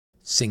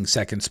Sing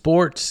Second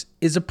Sports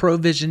is a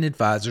Provision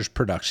Advisors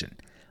production.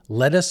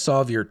 Let us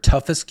solve your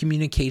toughest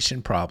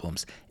communication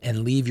problems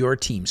and leave your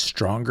team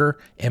stronger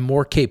and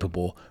more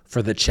capable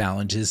for the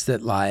challenges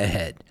that lie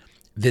ahead.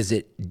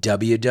 Visit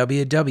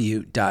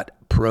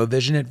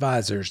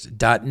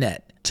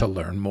www.provisionadvisors.net to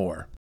learn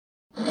more.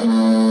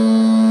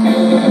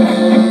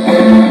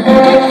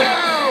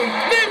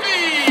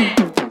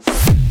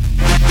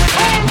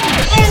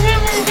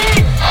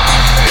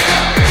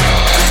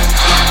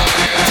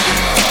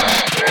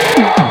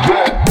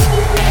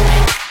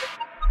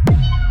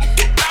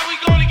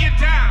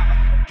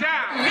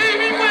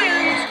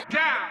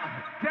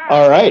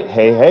 All right.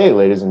 Hey,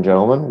 ladies and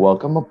gentlemen,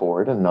 welcome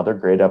aboard another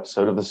great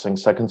episode of the Sing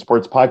Second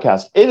Sports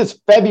Podcast. It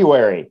is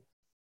February.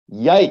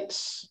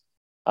 Yikes.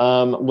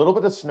 A little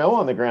bit of snow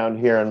on the ground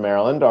here in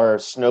Maryland. Our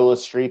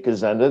snowless streak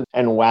is ended,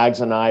 and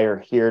Wags and I are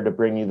here to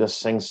bring you the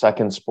Sing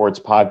Second Sports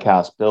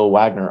Podcast. Bill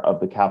Wagner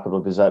of the Capital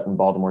Gazette and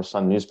Baltimore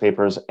Sun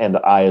newspapers, and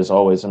I, as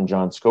always, am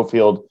John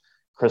Schofield.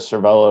 Chris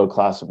Cervello,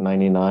 class of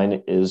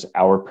 99, is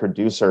our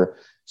producer.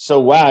 So,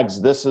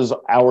 Wags, this is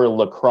our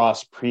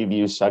lacrosse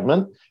preview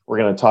segment. We're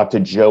going to talk to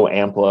Joe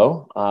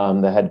Amplo,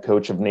 the head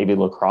coach of Navy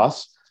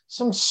Lacrosse.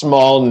 Some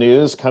small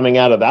news coming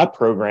out of that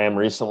program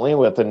recently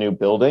with a new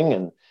building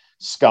and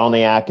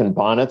Skalniak and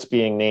Bonnets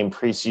being named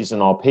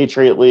preseason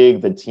All-Patriot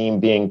League, the team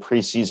being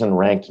preseason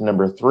ranked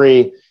number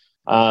 3.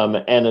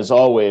 And as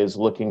always,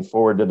 looking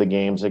forward to the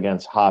games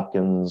against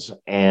Hopkins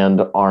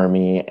and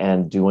Army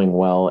and doing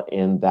well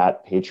in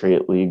that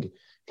Patriot League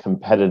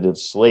competitive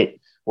slate.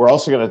 We're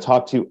also going to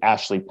talk to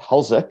Ashley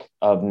Pelzik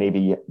of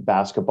Navy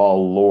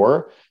Basketball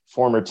Lore,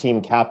 former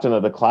team captain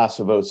of the class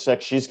of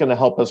 06. She's going to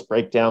help us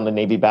break down the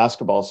Navy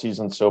basketball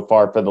season so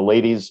far for the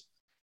ladies.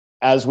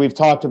 As we've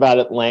talked about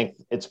at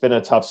length, it's been a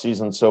tough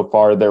season so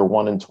far. They're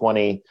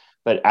 1-20,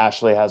 but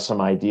Ashley has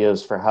some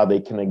ideas for how they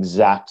can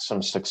exact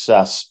some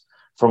success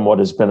from what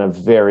has been a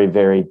very,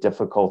 very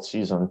difficult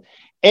season.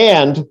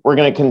 And we're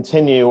going to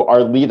continue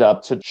our lead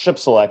up to ship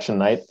selection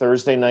night,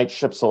 Thursday night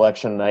ship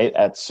selection night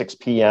at 6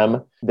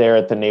 p.m. there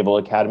at the Naval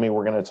Academy.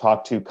 We're going to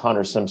talk to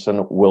Connor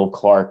Simpson, Will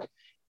Clark,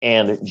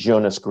 and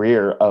Jonas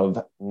Greer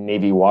of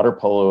Navy Water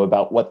Polo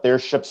about what their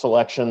ship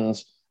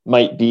selections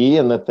might be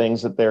and the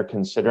things that they're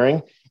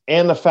considering.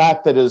 And the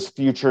fact that as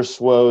future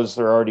SWOs,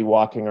 they're already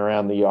walking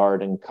around the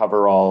yard in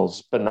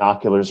coveralls,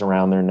 binoculars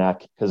around their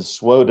neck, because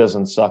SWO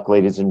doesn't suck,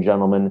 ladies and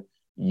gentlemen.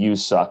 You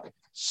suck.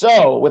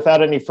 So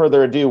without any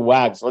further ado,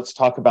 Wags, let's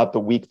talk about the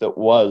week that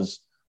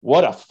was.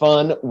 What a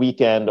fun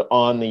weekend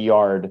on the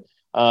yard.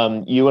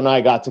 You and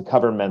I got to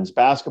cover men's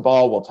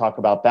basketball. We'll talk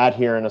about that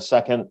here in a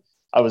second.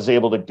 I was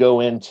able to go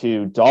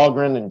into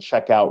Dahlgren and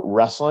check out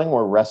wrestling,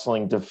 where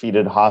wrestling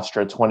defeated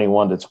Hofstra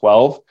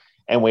 21-12.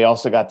 And we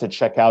also got to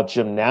check out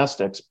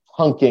gymnastics,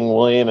 punking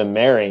William and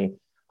Mary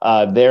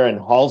there in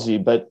Halsey.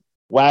 But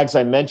Wags,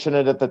 I mentioned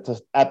it at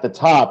the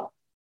top.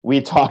 We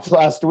talked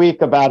last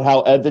week about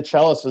how Ed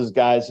DeChellis's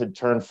guys had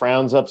turned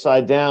frowns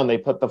upside down. They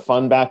put the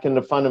fun back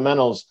into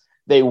fundamentals.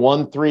 They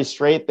won 3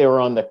 straight. They were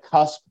on the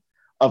cusp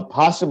of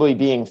possibly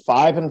being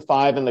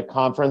 5-5 in the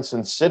conference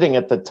and sitting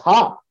at the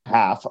top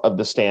half of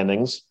the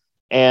standings.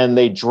 And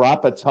they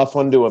drop a tough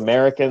one to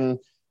American.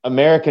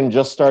 American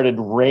just started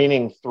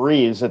raining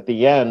threes at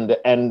the end.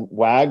 And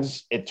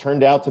Wags, it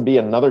turned out to be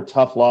another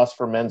tough loss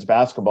for men's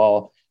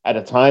basketball at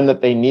a time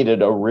that they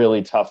needed a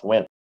really tough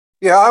win.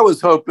 Yeah, I was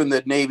hoping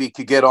that Navy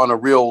could get on a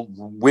real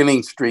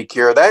winning streak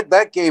here.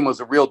 That game was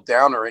a real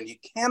downer, and you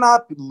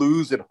cannot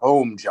lose at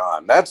home,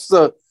 John. That's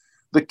the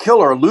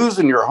killer,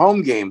 losing your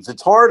home games.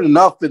 It's hard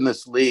enough in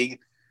this league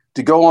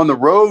to go on the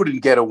road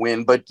and get a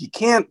win, but you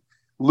can't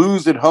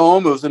lose at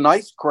home. It was a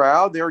nice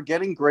crowd. They were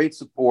getting great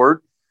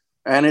support,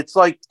 and it's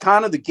like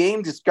kind of the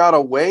game just got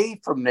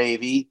away from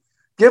Navy.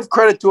 Give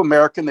credit to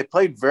American. They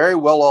played very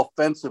well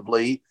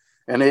offensively,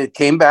 and it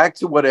came back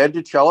to what Ed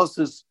DeChellis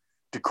has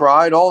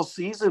decried all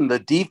season. The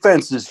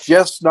defense is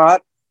just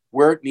not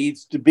where it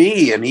needs to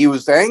be. And he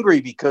was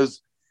angry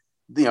because,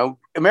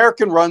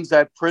 American runs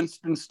that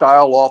Princeton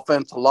style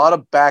offense, a lot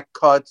of back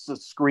cuts,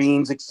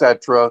 screens,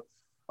 etc.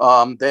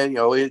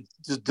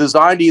 It's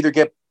designed to either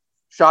get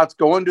shots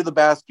going to the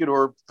basket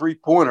or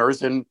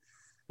 3-pointers. And,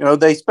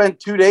 they spent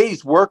 2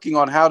 days working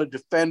on how to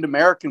defend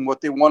American,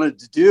 what they wanted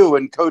to do.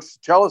 And Coach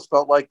DeChellis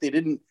felt like they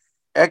didn't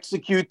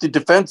execute the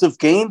defensive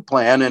game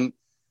plan. And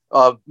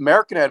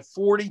American had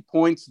 40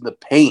 points in the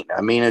paint.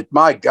 I mean,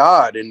 my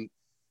God. And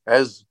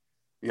as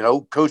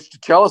Coach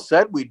DeChellis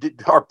said,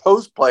 our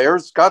post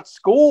players got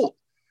schooled.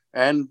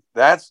 And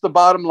that's the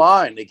bottom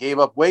line. They gave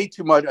up way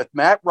too much.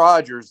 Matt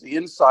Rogers, the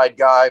inside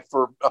guy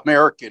for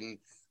American,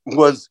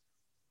 was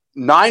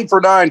 9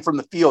 for 9 from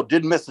the field,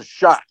 didn't miss a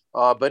shot.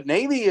 But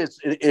Navy is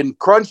in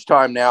crunch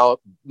time now,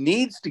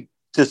 needs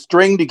to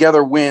string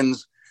together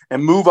wins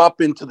and move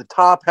up into the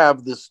top half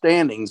of the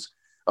standings.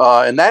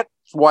 And that's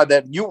why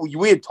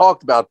we had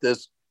talked about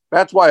this.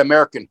 That's why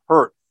American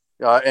hurt.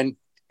 And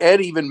Ed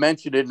even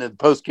mentioned it in the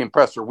post-game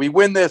presser. We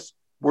win this,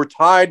 we're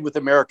tied with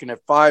American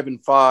at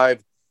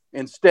 5-5.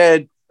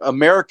 Instead,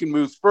 American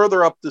moves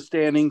further up the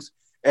standings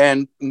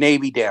and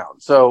Navy down.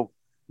 So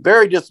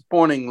Very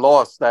disappointing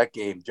loss that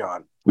game,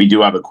 John. We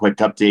do have a quick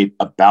update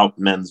about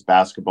men's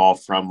basketball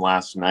from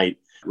last night.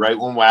 Right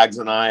when Wags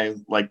and I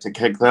like to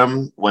kick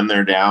them when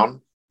they're down,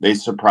 they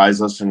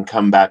surprise us and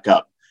come back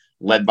up.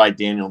 Led by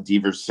Daniel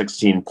Devers,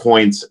 16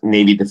 points.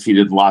 Navy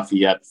defeated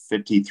Lafayette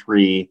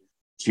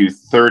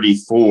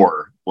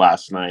 53-34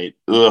 last night.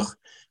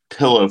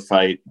 Pillow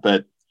fight.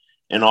 But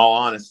in all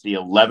honesty,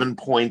 11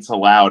 points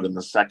allowed in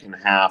the second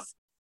half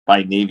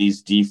by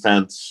Navy's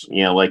defense.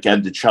 You know, like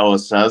Ed DiCella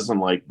says, and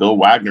like Bill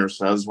Wagner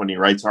says when he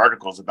writes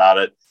articles about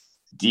it,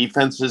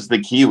 defense is the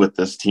key with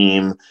this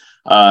team.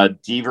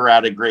 Deaver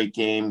had a great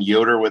game.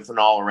 Yoder with an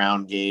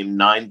all-around game.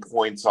 9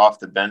 points off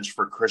the bench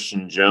for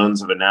Christian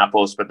Jones of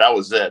Annapolis, but that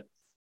was it.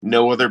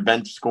 No other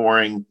bench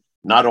scoring.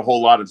 Not a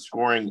whole lot of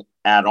scoring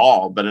at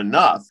all, but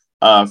enough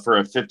for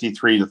a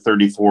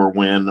 53-34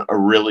 win. A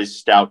really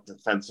stout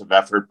defensive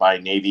effort by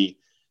Navy,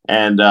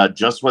 and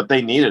just what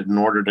they needed in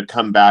order to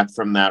come back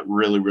from that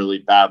really, really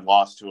bad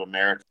loss to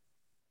America.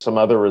 Some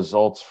other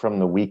results from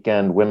the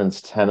weekend: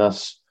 women's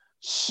tennis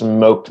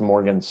smoked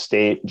Morgan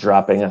State,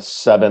 dropping a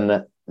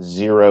 7-0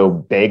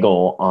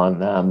 bagel on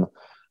them.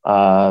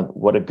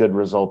 What a good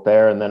result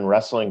there. And then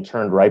wrestling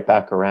turned right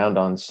back around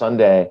on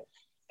Sunday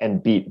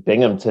and beat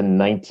Binghamton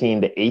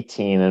 19-18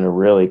 in a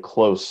really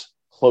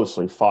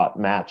closely fought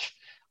match,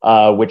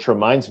 which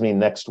reminds me,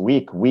 next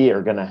week we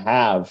are going to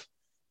have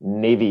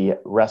Navy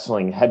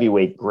wrestling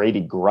heavyweight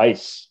Grady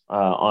Grice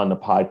on the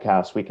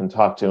podcast. We can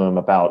talk to him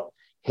about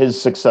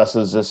his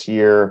successes this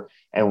year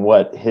and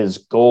what his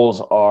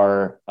goals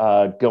are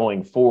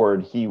going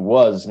forward. He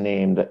was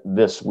named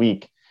this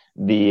week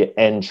the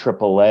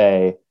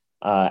NAAA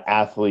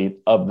Athlete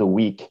of the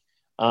Week.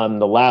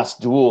 The last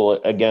duel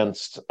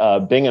against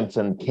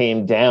Binghamton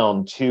came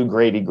down to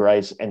Grady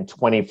Grice and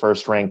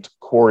 21st ranked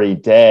Corey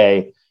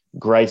Day.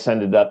 Grice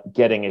ended up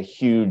getting a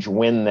huge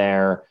win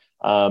there,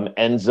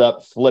 ends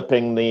up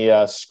flipping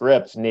the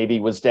script. Navy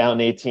was down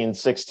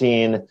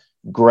 18-16.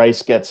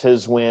 Grice gets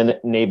his win.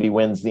 Navy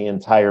wins the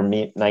entire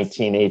meet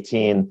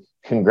 19-18.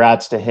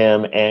 Congrats to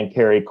him and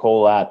Kerry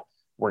Colat.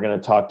 We're going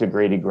to talk to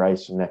Grady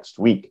Grice next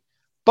week.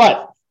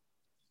 But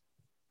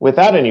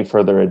without any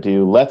further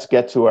ado, let's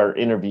get to our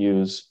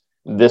interviews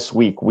this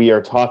week. We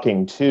are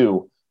talking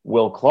to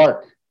Will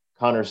Clark,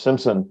 Connor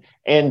Simpson,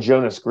 and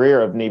Jonas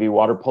Greer of Navy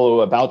Water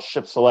Polo about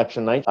ship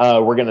selection night.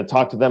 We're going to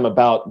talk to them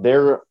about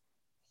their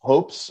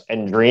hopes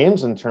and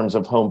dreams in terms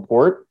of home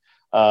port,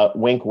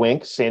 wink,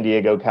 wink, San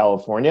Diego,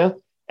 California,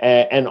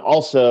 and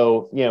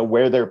also, you know,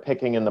 where they're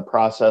picking in the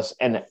process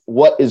and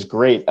what is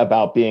great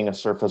about being a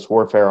surface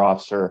warfare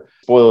officer.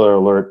 Spoiler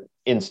alert,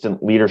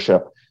 instant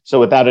leadership. So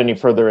without any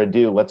further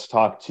ado, let's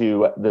talk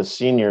to the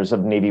seniors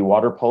of Navy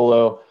Water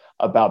Polo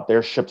about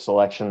their ship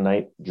selection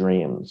night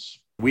dreams.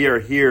 We are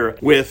here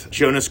with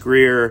Jonas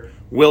Greer,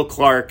 Will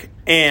Clark,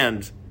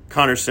 and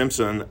Connor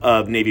Simpson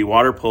of Navy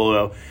Water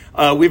Polo.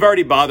 We've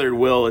already bothered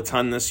Will a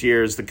ton this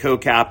year as the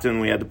co-captain.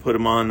 We had to put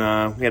him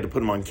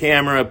on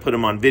camera, put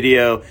him on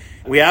video.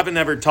 We haven't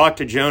ever talked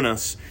to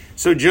Jonas.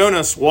 So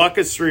Jonas, walk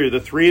us through. The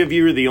three of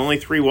you are the only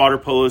three water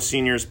polo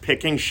seniors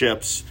picking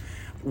ships.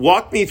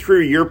 Walk me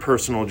through your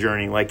personal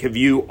journey. Like, have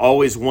you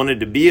always wanted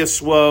to be a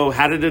SWO?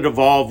 How did it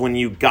evolve when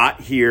you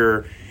got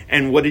here?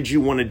 And what did you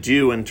want to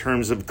do in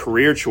terms of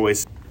career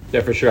choice?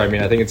 Yeah, for sure. I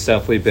mean, I think it's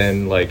definitely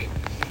been like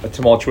a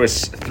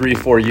tumultuous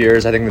 3-4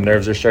 years. I think the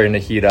nerves are starting to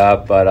heat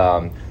up, but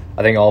I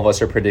think all of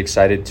us are pretty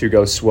excited to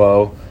go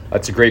SWO.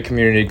 It's a great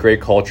community,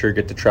 great culture,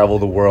 get to travel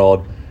the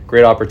world,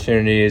 great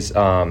opportunities,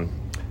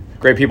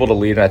 great people to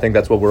lead. And I think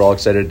that's what we're all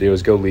excited to do,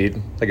 is go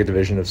lead like a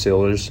division of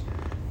sailors.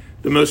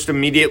 The most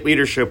immediate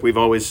leadership, we've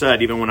always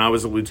said, even when I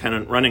was a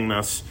lieutenant running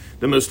this,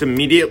 the most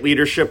immediate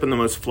leadership and the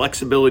most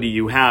flexibility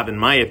you have, in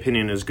my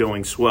opinion, is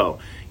going SWO.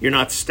 You're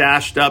not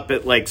stashed up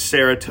at like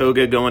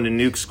Saratoga going to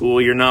nuke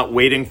school. You're not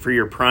waiting for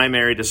your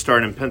primary to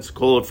start in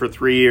Pensacola for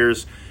 3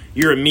 years.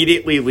 You're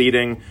immediately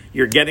leading.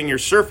 You're getting your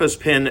surface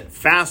pin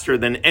faster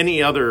than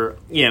any other,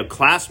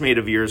 classmate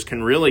of yours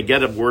can really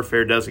get a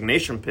warfare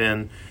designation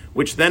pin,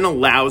 which then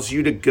allows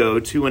you to go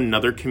to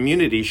another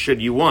community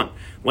should you want,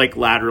 like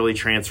laterally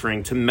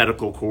transferring to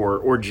medical corps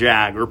or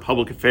JAG or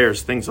public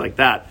affairs, things like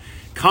that.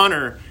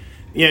 Connor,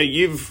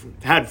 you've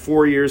had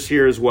 4 years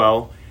here as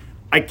well.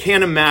 I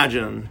can't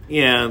imagine,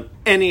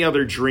 any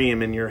other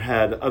dream in your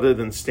head other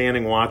than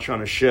standing watch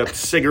on a ship,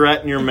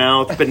 cigarette in your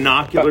mouth,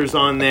 binoculars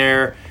on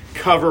there,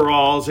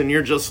 coveralls, and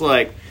you're just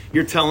like,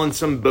 you're telling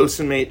some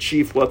bosun mate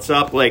chief what's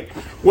up. Like,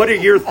 what are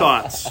your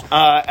thoughts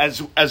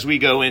as we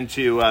go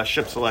into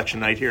ship selection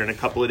night here in a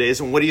couple of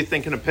days, and what are you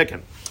thinking of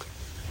picking?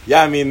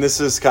 Yeah, I mean, this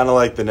is kind of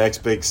like the next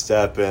big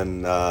step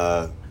in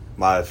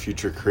my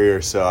future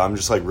career, so I'm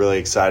just like really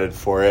excited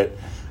for it.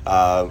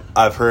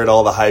 I've heard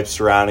all the hype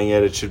surrounding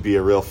it. It should be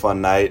a real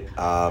fun night.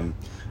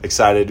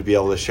 Excited to be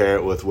able to share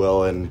it with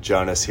Will and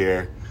Jonas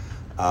here.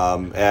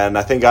 And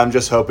I think I'm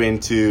just hoping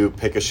to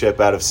pick a ship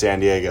out of San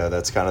Diego.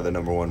 That's kind of the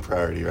number one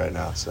priority right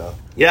now. So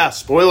yeah,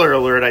 spoiler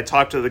alert, I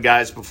talked to the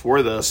guys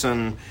before this,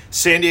 and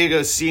San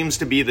Diego seems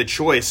to be the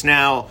choice.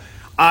 Now,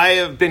 I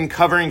have been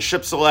covering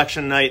ship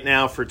selection night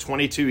now for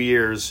 22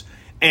 years,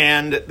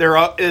 And there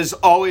is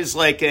always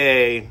like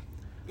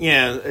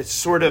it's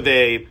sort of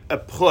a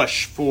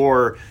push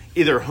for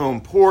either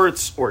home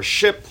ports or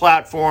ship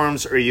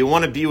platforms, or you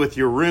want to be with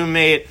your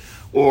roommate,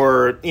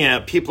 or,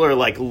 people are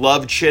like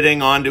love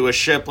chitting onto a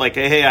ship like,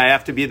 hey, I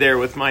have to be there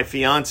with my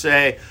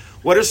fiance.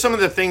 What are some of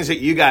the things that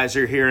you guys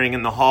are hearing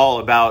in the hall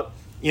about,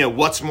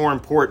 what's more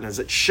important? Is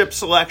it ship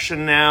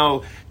selection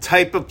now,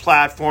 type of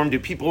platform? Do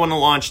people want to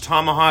launch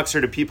Tomahawks,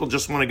 or do people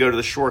just want to go to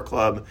the Shore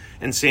Club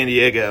in San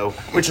Diego,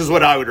 which is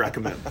what I would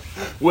recommend?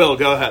 Will,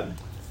 go ahead.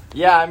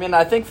 Yeah, I mean,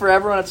 I think for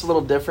everyone it's a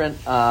little different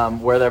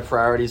where their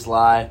priorities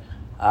lie.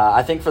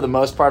 I think for the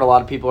most part, a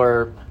lot of people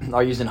are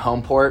using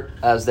home port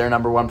as their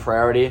number one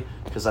priority,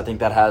 because I think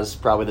that has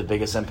probably the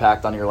biggest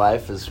impact on your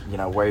life is,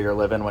 where you're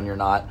living when you're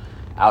not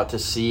out to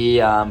sea.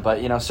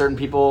 But, certain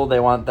people, they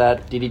want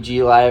that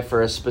DDG life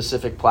or a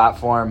specific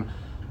platform.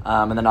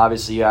 And then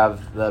obviously you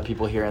have the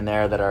people here and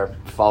there that are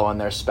following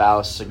their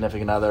spouse,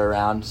 significant other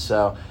around.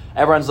 So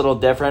everyone's a little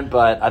different,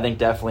 but I think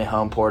definitely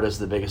home port is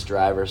the biggest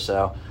driver.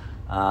 So,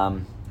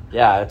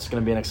 it's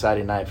going to be an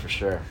exciting night for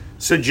sure.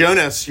 So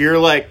Jonas, you're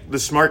like the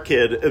smart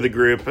kid of the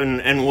group,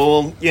 and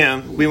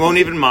we won't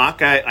even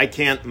mock. I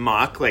can't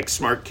mock like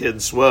smart kid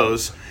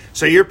SWOs.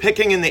 So you're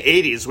picking in the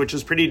 80s, which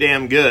is pretty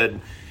damn good.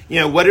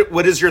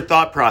 What is your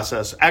thought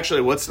process?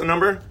 Actually, what's the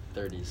number?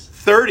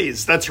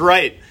 30s, that's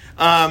right.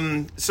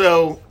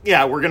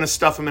 We're going to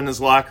stuff him in his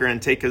locker and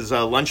take his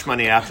lunch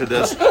money after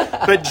this.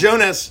 But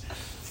Jonas,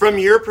 from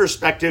your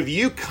perspective,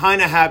 you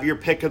kind of have your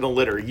pick of the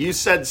litter. You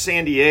said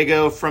San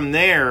Diego. From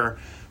there,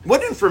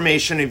 what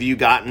information have you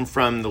gotten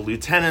from the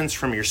lieutenants,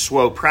 from your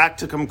SWO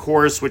practicum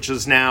course, which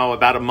is now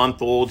about a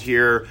month old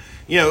here?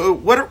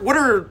 What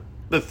are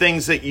the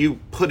things that you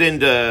put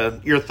into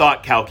your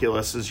thought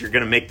calculus as you're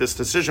going to make this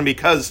decision?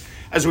 Because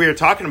as we were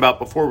talking about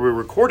before we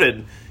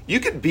recorded, you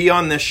could be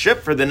on this ship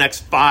for the next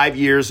 5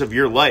 years of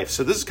your life.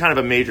 So this is kind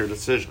of a major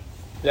decision.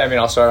 Yeah, I mean,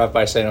 I'll start off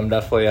by saying I'm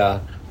definitely,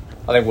 I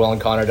think Will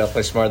and Connor are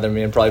definitely smarter than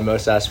me in probably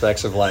most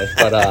aspects of life.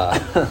 But,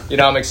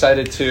 I'm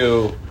excited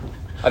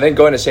I think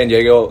going to San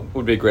Diego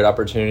would be a great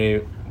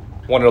opportunity.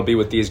 One, it'll be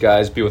with these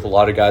guys, be with a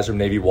lot of guys from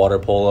Navy water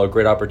polo,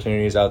 great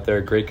opportunities out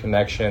there, great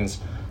connections.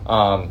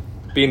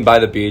 Being by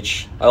the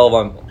beach, I love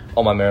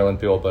all my Maryland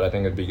people, but I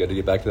think it'd be good to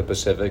get back to the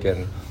Pacific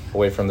and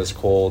away from this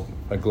cold,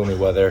 gloomy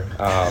weather.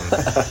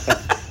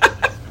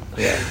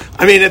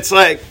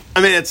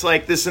 It's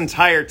like this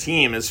entire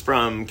team is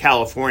from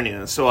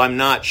California, so I'm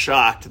not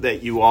shocked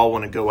that you all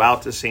want to go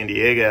out to San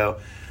Diego.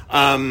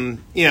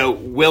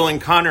 Will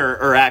and Connor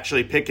are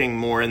actually picking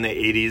more in the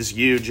 80s.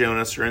 You,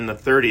 Jonas, are in the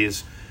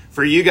 30s.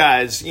 For you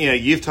guys,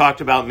 you've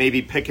talked about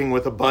maybe picking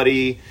with a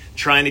buddy,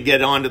 trying to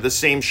get onto the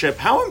same ship.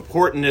 How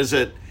important is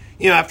it,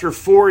 after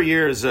 4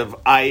 years of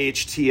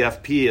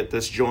IHTFP at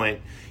this joint,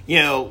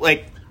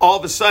 all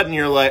of a sudden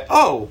you're like,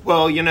 oh,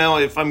 well,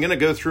 if I'm going to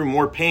go through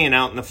more pain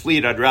out in the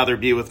fleet, I'd rather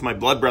be with my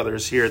blood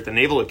brothers here at the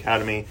Naval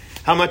Academy.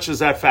 How much is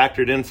that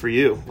factored in for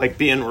you, like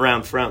being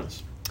around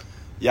friends?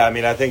 Yeah, I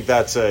mean, I think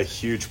that's a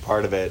huge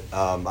part of it.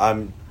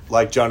 I'm,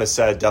 like Jonas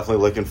said,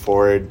 definitely looking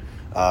forward,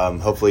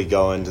 hopefully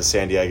going to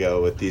San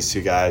Diego with these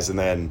two guys. And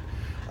then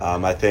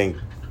I think,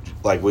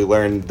 like we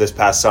learned this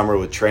past summer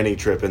with training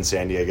trip in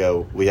San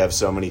Diego, we have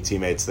so many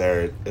teammates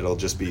there. It'll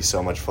just be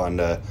so much fun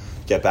to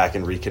get back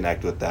and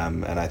reconnect with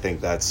them. And I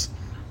think that's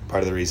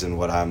part of the reason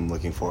what I'm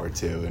looking forward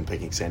to in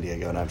picking San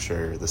Diego. And I'm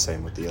sure the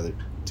same with the other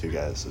two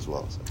guys as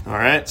well. So. All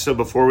right. So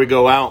before we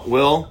go out,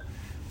 Will,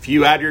 if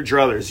you had your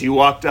druthers, you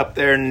walked up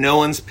there, no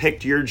one's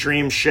picked your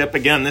dream ship.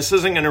 Again, this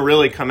isn't going to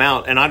really come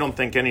out, and I don't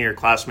think any of your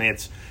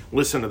classmates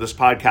listen to this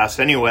podcast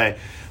anyway.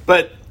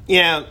 But,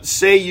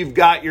 say you've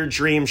got your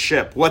dream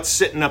ship. What's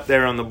sitting up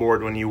there on the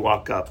board when you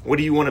walk up? What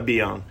do you want to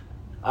be on?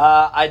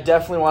 I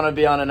definitely want to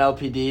be on an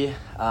LPD.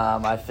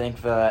 I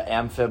think the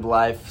amphib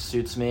life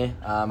suits me,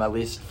 at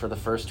least for the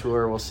first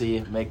tour. We'll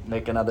see,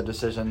 make another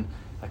decision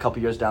a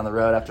couple years down the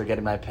road after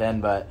getting my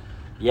pin, but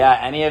yeah,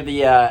 any of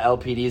the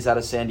LPDs out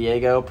of San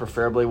Diego,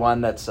 preferably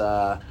one that's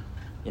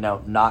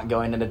not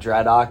going into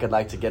dry dock. I'd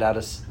like to get out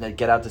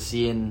to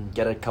sea and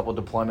get a couple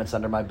deployments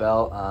under my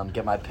belt,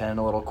 get my pin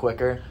a little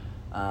quicker.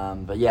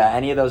 But yeah,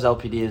 any of those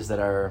LPDs that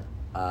are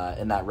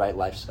in that right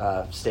life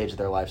stage of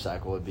their life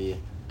cycle would be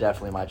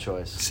definitely my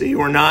choice. See,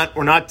 we're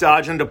not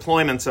dodging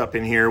deployments up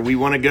in here. We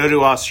want to go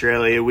to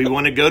Australia. We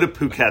want to go to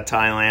Phuket,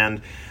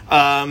 Thailand.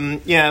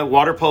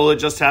 Water polo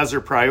just has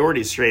their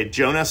priorities straight.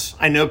 Jonas,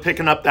 I know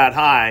picking up that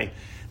high,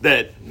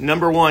 that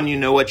number one, you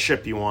know what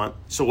ship you want.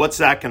 So what's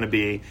that going to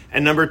be?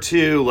 And number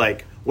two,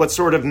 what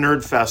sort of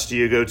nerd fest do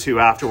you go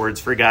to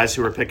afterwards for guys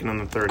who are picking in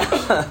the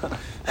 30s?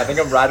 I think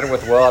I'm riding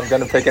with Will. I'm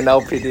going to pick an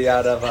LPD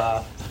out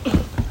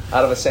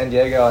of San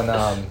Diego,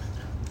 and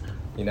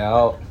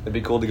it'd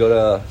be cool to go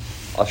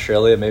to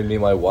Australia, maybe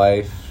meet my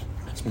wife.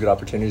 Some good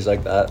opportunities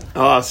like that.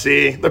 Oh,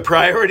 see, the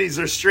priorities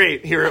are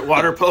straight here at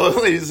Water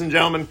Polo, ladies and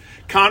gentlemen.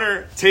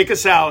 Connor, take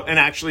us out and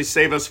actually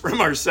save us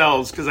from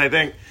ourselves, because I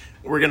think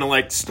we're going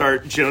to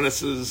start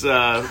Jonas's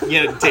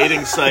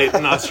dating site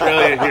in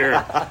Australia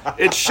here.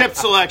 It's ship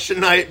selection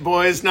night,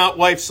 boys, not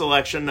wife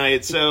selection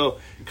night. So,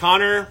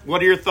 Connor,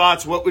 what are your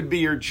thoughts? What would be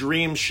your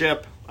dream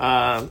ship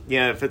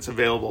if it's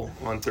available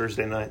on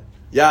Thursday night.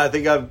 Yeah, I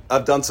think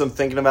I've done some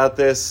thinking about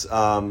this.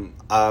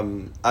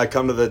 I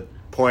come to the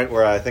point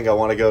where I think I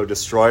want to go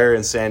Destroyer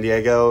in San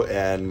Diego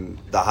and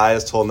the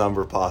highest whole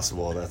number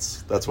possible.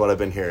 That's what I've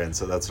been hearing,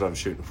 so that's what I'm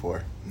shooting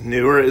for.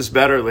 Newer is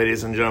better,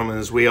 ladies and gentlemen,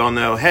 as we all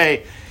know.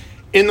 Hey,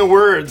 in the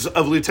words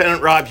of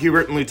Lieutenant Rob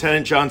Hubert and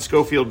Lieutenant John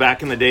Schofield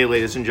back in the day,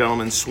 ladies and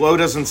gentlemen, SWO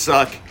doesn't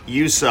suck,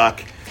 you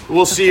suck.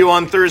 We'll see you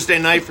on Thursday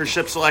night for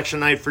Ship Selection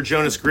Night. For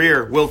Jonas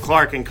Greer, Will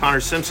Clark, and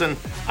Connor Simpson,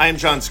 I am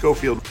John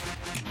Schofield.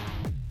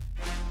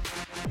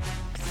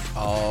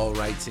 All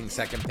right, Sing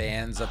Second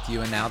fans, a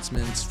few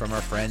announcements from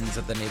our friends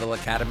at the Naval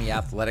Academy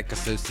Athletic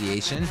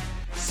Association.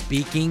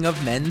 Speaking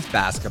of men's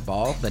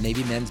basketball, the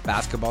Navy men's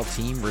basketball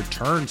team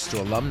returns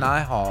to Alumni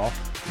Hall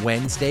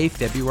Wednesday,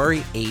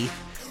 February 8th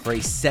for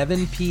a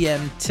 7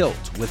 p.m.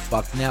 tilt with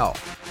Bucknell.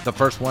 The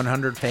first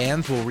 100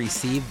 fans will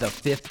receive the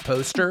 5th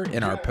poster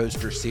in our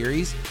poster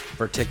series.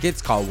 For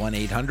tickets, call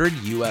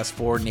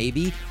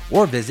 1-800-US4-NAVY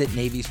or visit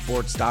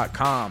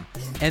NavySports.com.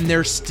 And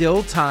there's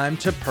still time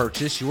to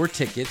purchase your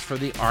tickets for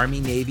the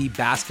Army-Navy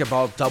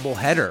basketball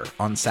doubleheader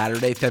on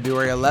Saturday,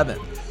 February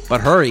 11th.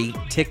 But hurry,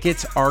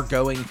 tickets are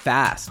going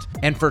fast.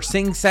 And for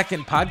Sing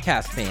Second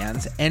podcast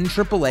fans,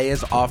 NAAA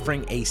is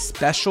offering a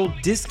special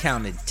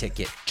discounted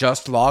ticket.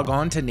 Just log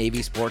on to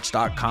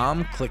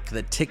NavySports.com, click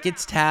the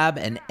Tickets tab,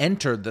 and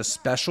enter the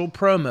special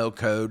promo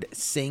code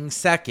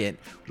SINGSECOND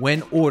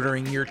when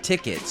ordering your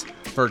tickets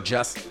for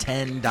just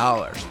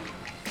 $10.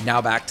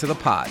 Now back to the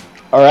pod.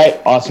 All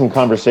right, awesome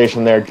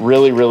conversation there.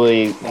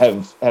 Really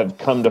have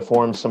come to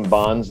form some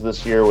bonds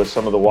this year with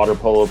some of the water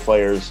polo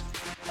players.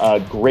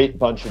 Great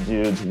bunch of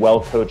dudes, well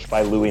coached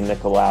by Louis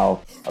Nicolau,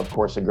 of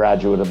course, a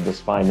graduate of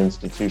this fine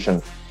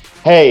institution.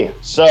 Hey,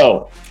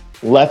 so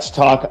let's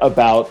talk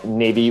about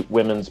Navy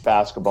women's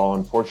basketball.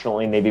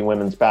 Unfortunately, Navy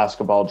women's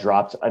basketball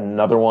dropped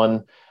another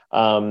one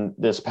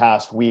this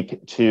past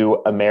week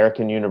to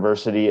American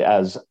University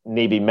as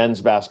Navy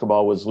men's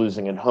basketball was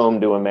losing at home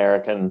to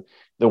American.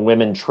 The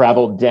women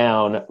traveled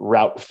down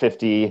Route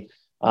 50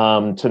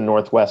 to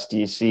Northwest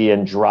DC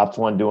and dropped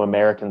one to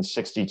American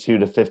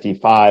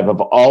 62-55.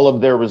 Of all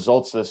of their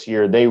results this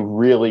year, they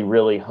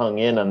really hung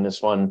in on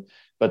this one,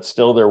 but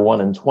still they're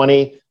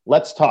 1-20.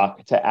 Let's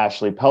talk to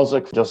Ashley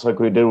Pelzick, just like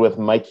we did with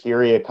Mike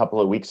Heary a couple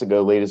of weeks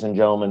ago, ladies and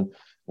gentlemen.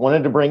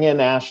 Wanted to bring in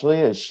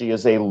Ashley as she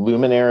is a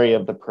luminary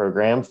of the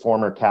program,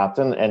 former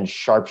captain and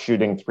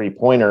sharpshooting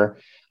three-point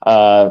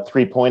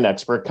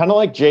expert, kind of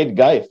like Jade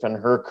Geif and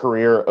her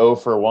career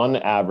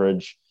 0-for-1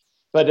 average.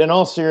 But in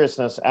all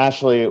seriousness,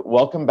 Ashley,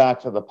 welcome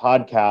back to the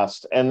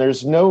podcast. And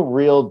there's no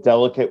real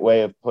delicate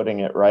way of putting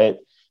it, right?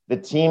 The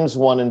team's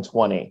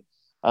 1-20,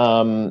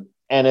 and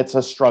it's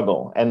a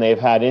struggle. And they've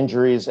had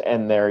injuries,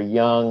 and they're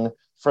young.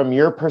 From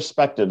your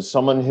perspective,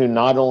 someone who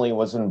not only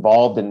was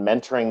involved in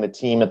mentoring the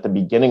team at the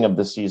beginning of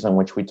the season,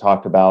 which we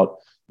talked about,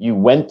 you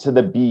went to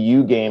the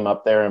BU game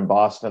up there in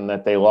Boston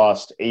that they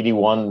lost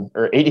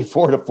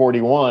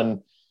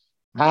 84-41.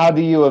 How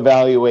do you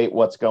evaluate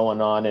what's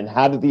going on, and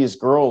how do these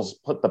girls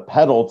put the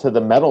pedal to the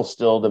metal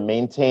still to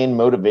maintain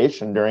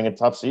motivation during a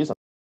tough season?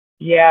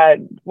 Yeah,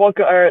 well,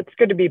 it's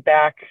good to be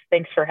back.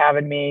 Thanks for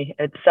having me.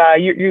 It's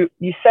you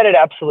said it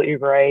absolutely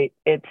right.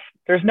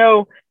 There's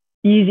no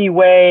easy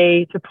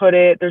way to put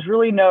it. There's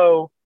really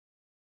no,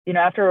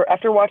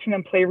 after watching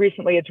them play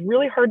recently, it's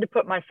really hard to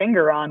put my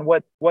finger on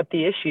what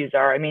the issues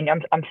are. I mean,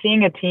 I'm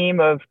seeing a team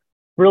of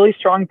really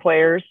strong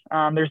players.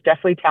 There's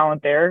definitely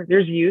talent there.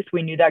 There's youth.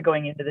 We knew that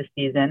going into the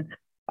season.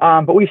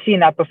 But we've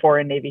seen that before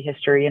in Navy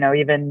history.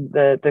 Even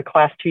the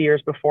class 2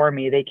 years before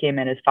me, they came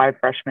in as 5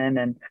 freshmen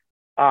and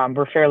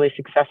were fairly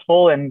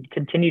successful and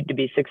continued to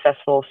be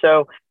successful.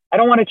 So I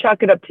don't want to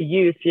chalk it up to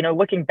youth.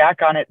 Looking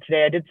back on it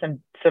today, I did some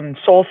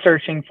soul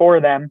searching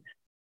for them.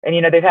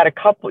 And, they've had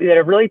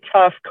a really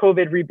tough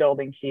COVID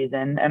rebuilding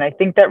season. And I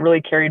think that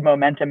really carried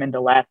momentum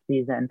into last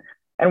season.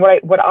 And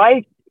what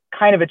I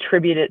kind of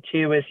attribute it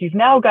to is you've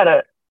now got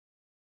a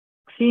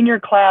senior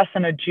class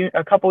and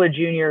a couple of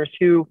juniors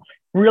who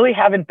really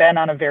haven't been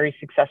on a very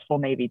successful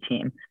Navy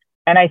team.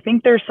 And I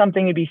think there's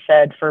something to be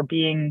said for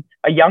being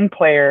a young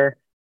player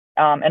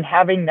and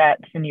having that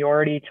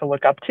seniority to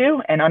look up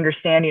to and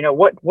understand,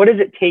 what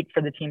does it take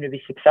for the team to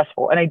be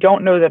successful? And I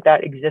don't know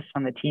that exists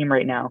on the team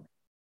right now.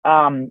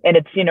 And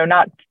it's,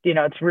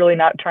 it's really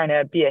not trying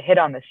to be a hit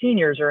on the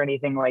seniors or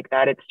anything like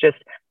that. It's just,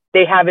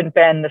 they haven't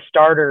been the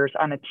starters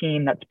on a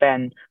team that's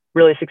been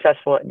really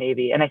successful at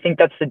Navy. And I think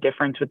that's the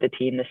difference with the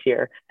team this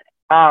year.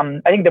 I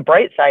think the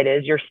bright side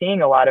is you're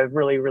seeing a lot of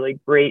really, really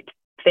great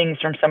things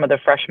from some of the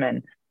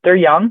freshmen. They're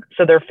young,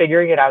 so they're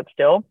figuring it out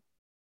still.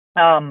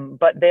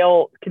 But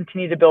they'll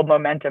continue to build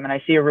momentum, and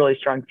I see a really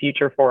strong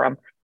future for them.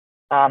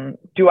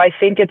 Do I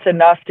think it's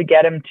enough to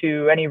get them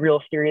to any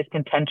real serious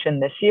contention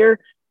this year?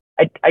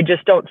 I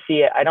just don't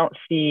see it. I don't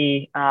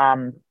see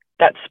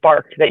that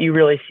spark that you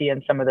really see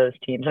in some of those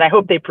teams. And I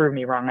hope they prove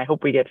me wrong. I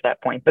hope we get to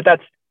that point. But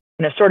that's,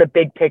 sort of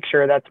big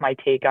picture, that's my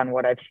take on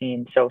what I've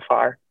seen so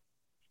far.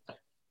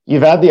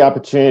 You've had the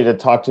opportunity to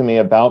talk to me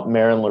about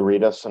Marin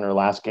Laritas in her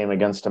last game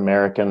against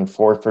American,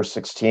 4 for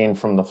 16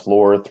 from the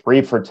floor,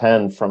 3 for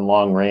 10 from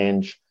long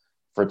range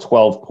for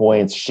 12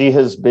 points. She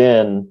has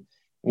been,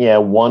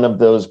 one of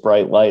those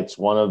bright lights,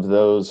 one of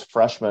those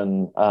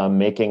freshmen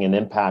making an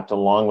impact,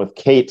 along with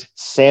Kate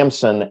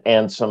Sampson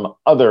and some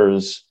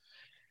others.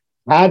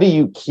 How do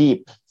you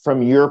keep,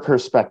 from your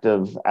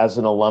perspective as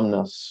an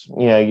alumnus,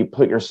 you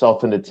put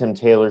yourself into Tim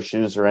Taylor's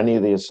shoes or any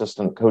of the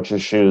assistant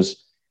coach's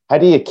shoes, how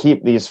do you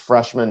keep these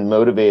freshmen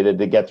motivated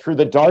to get through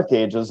the dark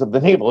ages of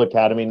the Naval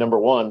Academy, number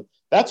one?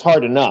 That's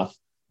hard enough.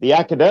 The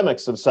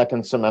academics of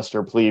second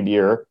semester plebe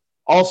year,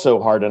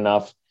 also hard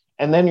enough.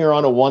 And then you're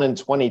on a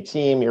 1-20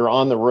 team. You're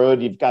on the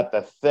road. You've got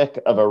the thick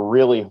of a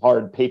really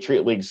hard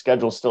Patriot League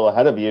schedule still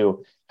ahead of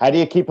you. How do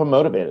you keep them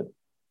motivated?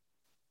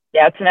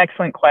 Yeah, it's an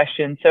excellent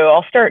question. So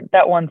I'll start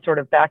that one sort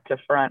of back to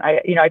front.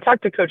 I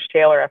talked to Coach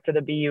Taylor after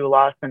the BU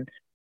loss and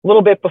a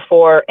little bit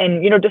before.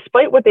 And,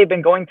 despite what they've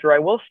been going through, I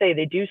will say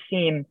they do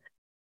seem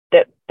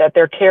that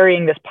they're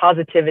carrying this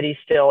positivity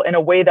still in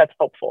a way that's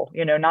helpful,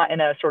 not in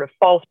a sort of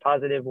false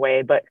positive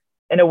way, but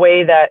in a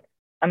way that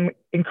I'm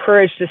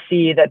encouraged to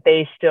see that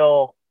they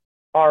still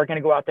are going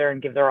to go out there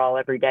and give their all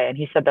every day. And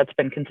he said that's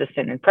been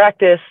consistent in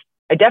practice.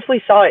 I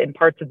definitely saw it in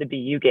parts of the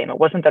BU game. It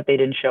wasn't that they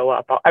didn't show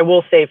up. I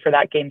will say for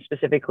that game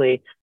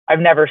specifically, I've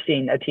never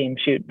seen a team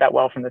shoot that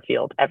well from the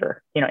field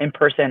ever, in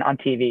person, on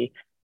TV.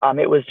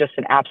 It was just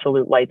an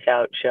absolute lights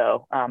out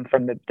show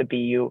from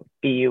the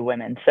BU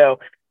women. So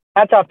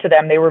hats off to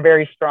them. They were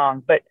very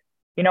strong, but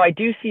I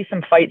do see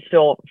some fight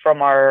still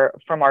from our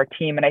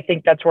team. And I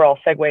think that's where I'll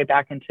segue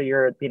back into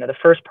your, the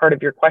first part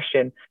of your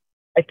question.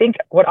 I think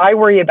what I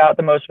worry about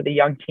the most with a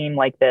young team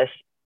like this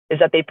is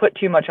that they put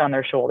too much on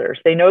their shoulders.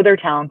 They know they're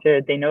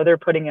talented. They know they're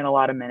putting in a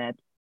lot of minutes.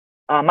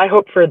 My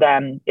hope for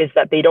them is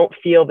that they don't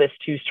feel this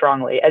too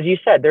strongly. As you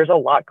said, there's a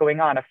lot going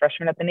on. A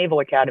freshman at the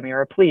Naval Academy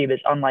or a plebe is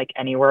unlike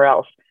anywhere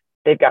else.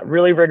 They've got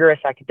really rigorous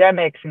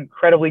academics,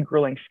 incredibly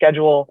grueling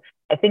schedule.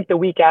 I think the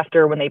week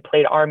after when they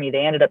played Army,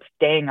 they ended up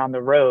staying on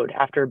the road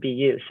after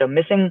BU. So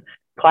missing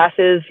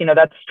classes,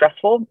 that's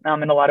stressful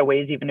in a lot of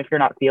ways, even if you're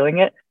not feeling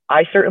it.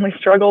 I certainly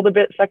struggled a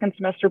bit second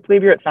semester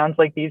plebe year. It sounds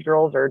like these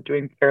girls are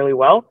doing fairly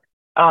well.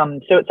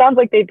 So it sounds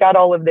like they've got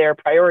all of their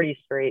priorities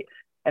straight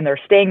and they're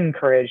staying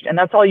encouraged. And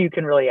that's all you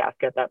can really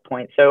ask at that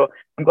point. So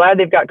I'm glad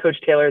they've got Coach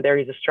Taylor there.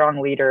 He's a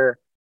strong leader.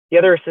 The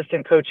other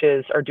assistant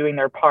coaches are doing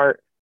their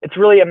part. It's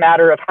really a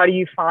matter of how do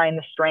you find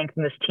the strength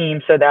in this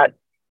team so that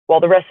while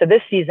the rest of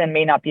this season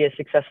may not be as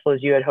successful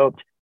as you had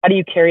hoped, how do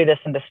you carry this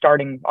into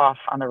starting off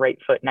on the right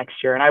foot next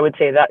year? And I would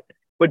say that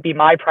would be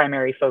my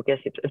primary focus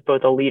as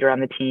both a leader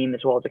on the team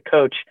as well as a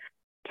coach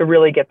to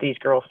really get these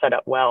girls set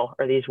up well,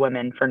 or these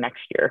women, for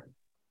next year.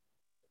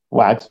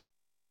 Wags.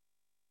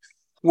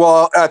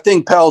 Well, I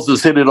think Pels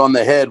has hit it on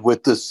the head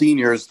with the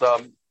seniors.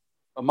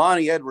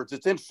 Amani Edwards,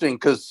 it's interesting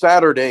because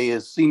Saturday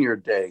is senior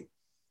day,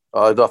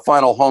 the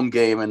final home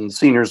game, and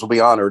seniors will be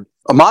honored.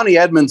 Amani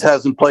Edmonds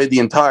hasn't played the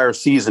entire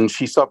season.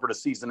 She suffered a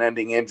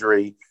season-ending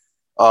injury.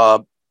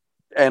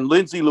 And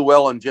Lindsay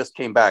Llewellyn just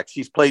came back.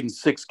 She's played in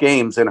 6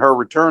 games, and her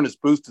return has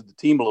boosted the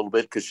team a little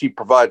bit because she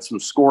provides some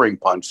scoring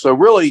punch. So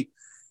really,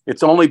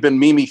 it's only been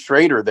Mimi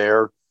Schrader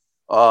there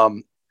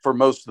for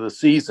most of the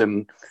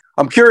season.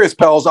 I'm curious,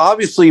 Pels.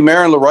 Obviously,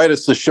 Marin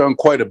Laritas has shown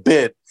quite a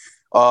bit.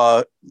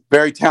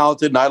 Very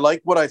talented, and I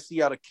like what I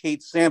see out of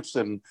Kate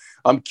Sampson.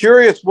 I'm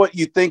curious what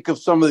you think of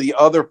some of the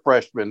other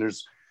freshmen.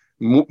 There's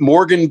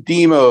Morgan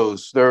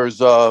Demos. There's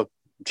Gia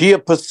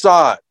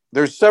Passat.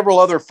 There's several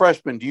other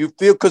freshmen. Do you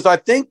feel, because I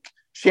think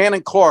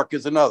Shannon Clark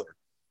is another,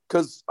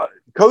 because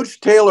Coach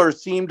Taylor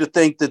seemed to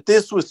think that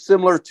this was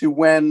similar to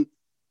when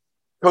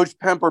Coach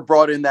Pemper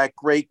brought in that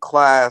great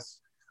class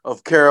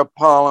of Kara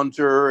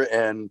Pollinger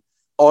and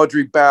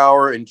Audrey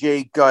Bauer and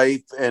Jay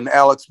Geif and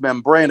Alex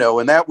Membrano,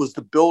 and that was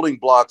the building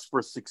blocks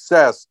for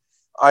success.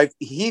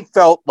 He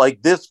felt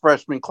like this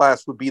freshman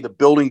class would be the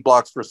building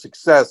blocks for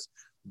success.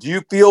 Do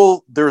you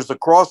feel there's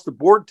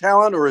across-the-board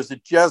talent, or is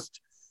it just,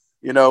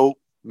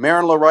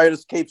 Marin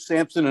Laritas, Kate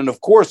Sampson? And,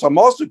 of course, I'm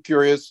also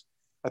curious,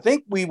 I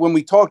think when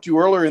we talked to you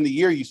earlier in the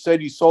year, you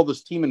said you saw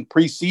this team in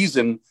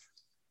preseason.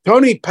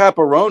 Tony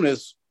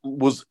Paparonis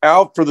was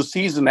out for the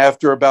season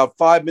after about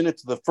 5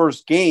 minutes of the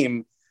first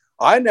game.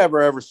 I never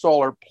ever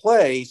saw her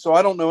play, so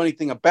I don't know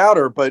anything about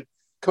her, but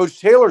Coach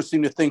Taylor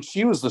seemed to think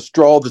she was the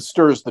straw that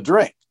stirs the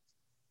drink.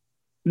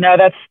 No,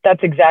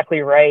 that's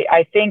exactly right.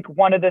 I think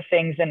one of the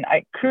things, and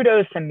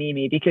kudos to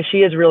Mimi, because she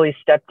has really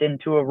stepped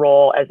into a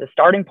role as a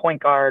starting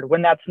point guard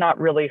when that's not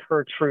really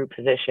her true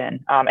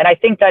position. And I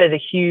think that is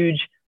a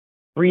huge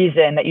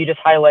reason that you just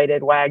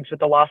highlighted, Wags,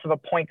 with the loss of a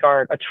point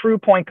guard, a true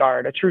point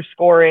guard, a true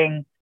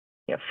scoring,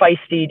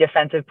 feisty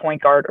defensive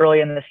point guard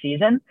early in the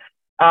season.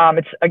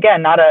 It's,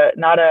 again, not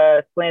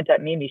a slant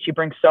at Mimi. She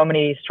brings so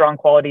many strong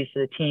qualities to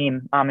the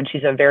team, and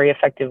she's a very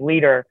effective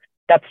leader.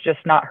 That's just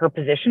not her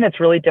position. It's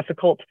really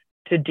difficult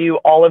to do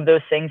all of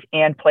those things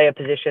and play a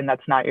position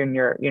that's not in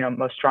your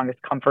most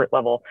strongest comfort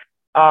level.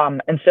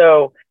 And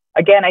so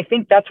again, I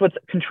think that's what's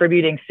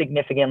contributing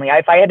significantly.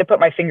 If I had to put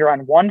my finger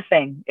on one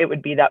thing, it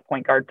would be that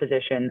point guard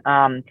position.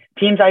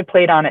 Teams I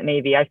played on at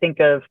Navy, I think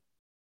of,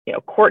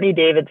 Courtney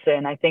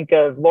Davidson. I think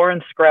of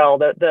Lauren Skrell.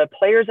 The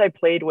players I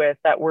played with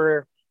that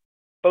were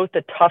both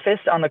the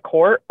toughest on the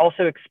court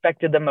also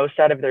expected the most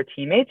out of their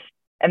teammates.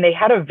 And they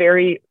had a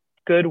very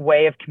good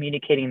way of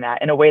communicating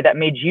that in a way that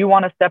made you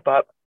want to step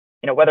up,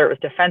 whether it was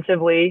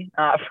defensively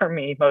for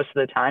me most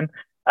of the time,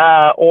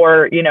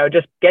 or,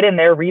 just get in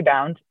there,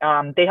 rebound.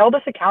 They held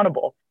us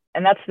accountable.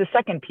 And that's the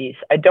second piece.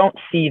 I don't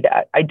see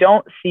that. I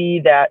don't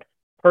see that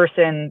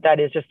person that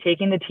is just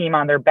taking the team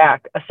on their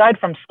back, aside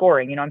from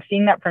scoring. I'm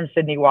seeing that from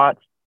Sydney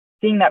Watts,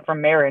 seeing that from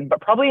Marin,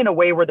 but probably in a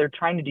way where they're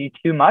trying to do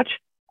too much.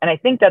 And I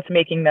think that's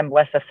making them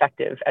less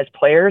effective as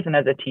players and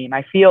as a team.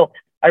 I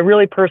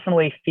really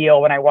personally feel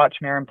when I watch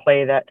Marin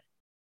play that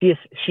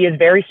she is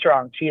very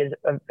strong. She is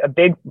a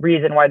big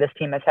reason why this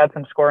team has had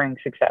some scoring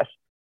success.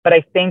 But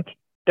I think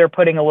they're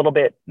putting a little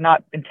bit,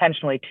 not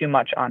intentionally, too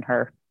much on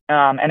her.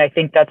 And I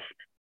think that's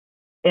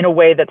in a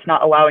way that's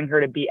not allowing her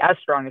to be as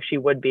strong as she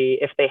would be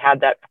if they had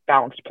that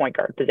balanced point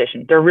guard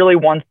position. They're really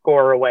one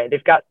scorer away.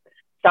 They've got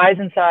size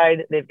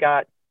inside. They've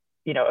got,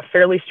 a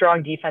fairly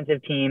strong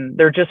defensive team.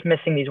 They're just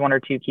missing these one or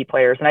two key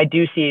players. And I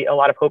do see a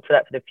lot of hope for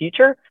that for the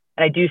future.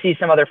 And I do see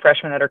some other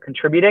freshmen that are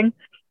contributing,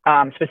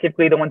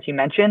 specifically the ones you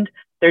mentioned.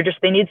 They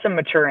need some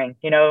maturing.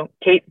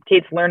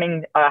 Kate's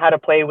learning how to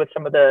play with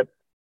some of the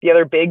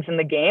other bigs in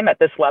the game at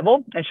this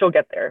level, and she'll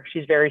get there.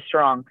 She's very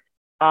strong.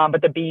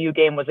 But the BU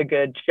game was a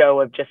good show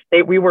of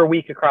we were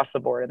weak across the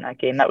board in that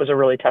game. That was a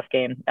really tough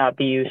game.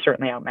 BU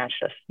certainly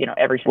outmatched us,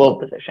 every single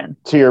position.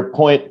 To your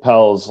point,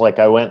 Pels,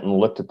 I went and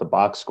looked at the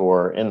box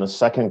score. In the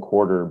second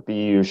quarter,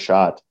 BU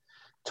shot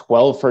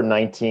 12 for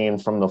 19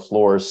 from the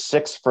floor,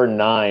 6 for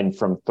 9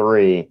 from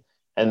three.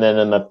 And then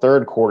in the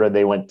third quarter,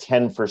 they went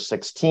 10 for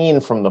 16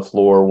 from the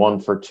floor, 1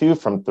 for 2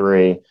 from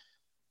three.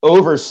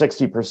 Over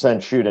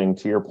 60% shooting,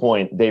 to your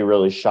point. They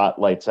really shot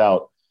lights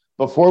out.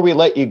 Before we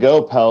let you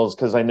go, Pels,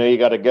 because I know you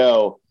got to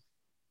go,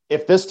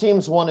 if this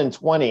team's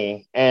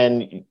 1-20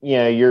 and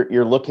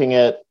you're looking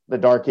at the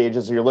dark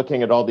ages, you're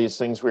looking at all these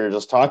things we were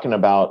just talking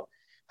about,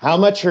 how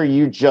much are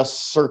you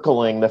just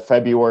circling the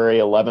February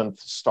 11th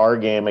Star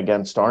game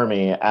against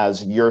Army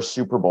as your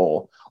Super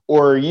Bowl?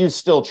 Or are you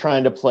still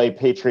trying to play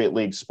Patriot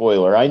League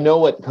spoiler? I know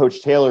what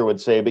Coach Taylor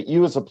would say, but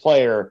you as a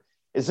player,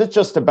 is it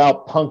just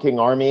about punking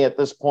Army at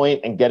this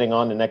point and getting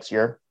on to next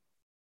year?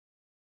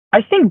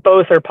 I think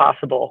both are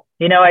possible.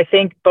 I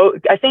think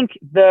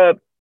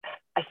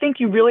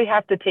you really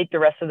have to take the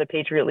rest of the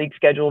Patriot League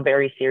schedule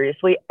very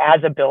seriously as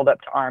a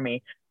build-up to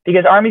Army,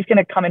 because Army's going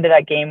to come into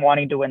that game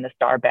wanting to win the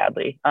Star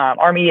badly.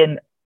 Army in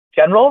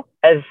general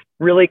has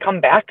really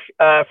come back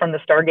from the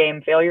Star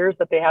game failures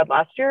that they had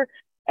last year,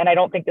 and I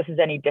don't think this is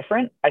any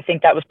different. I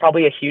think that was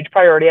probably a huge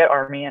priority at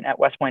Army and at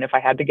West Point, if I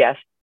had to guess,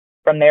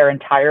 from their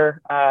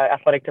entire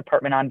athletic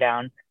department on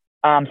down.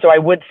 So I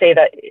would say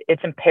that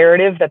it's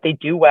imperative that they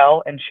do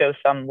well and show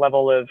some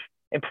level of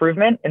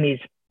improvement in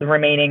the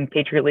remaining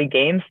Patriot League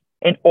games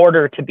in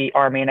order to beat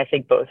Army. And I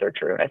think both are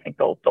true. And I think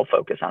they'll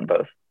focus on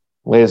both.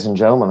 Ladies and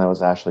gentlemen, that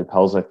was Ashley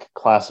Pelzik,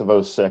 class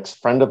of 06,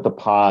 friend of the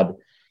pod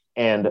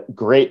and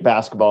great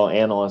basketball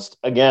analyst.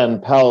 Again,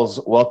 Pels,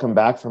 welcome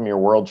back from your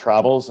world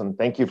travels. And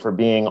thank you for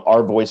being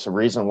our voice of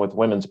reason with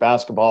women's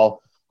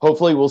basketball.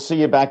 Hopefully we'll see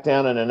you back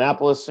down in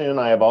Annapolis soon.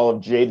 I have all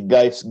of Jade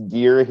Geif's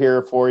gear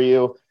here for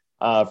you.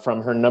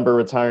 From her number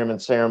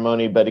retirement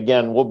ceremony. But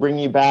again, we'll bring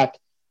you back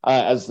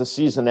as the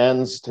season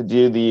ends to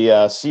do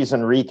the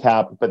season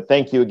recap. But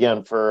thank you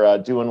again for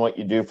doing what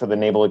you do for the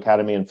Naval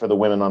Academy and for the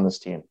women on this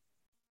team.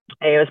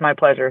 Hey, it was my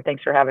pleasure.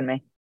 Thanks for having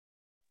me.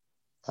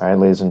 All right,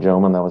 ladies and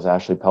gentlemen, that was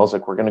Ashley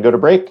Pelzik. We're going to go to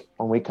break.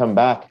 When we come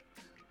back,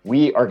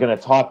 we are going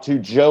to talk to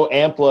Joe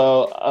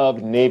Amplo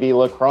of Navy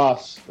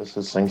Lacrosse. This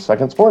is Sing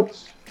Second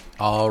Sports.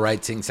 All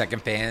right, Sing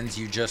Second fans,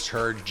 you just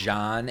heard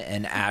John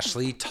and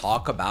Ashley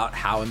talk about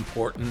how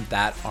important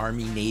that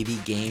Army-Navy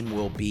game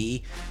will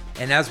be.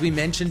 And as we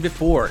mentioned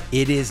before,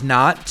 it is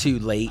not too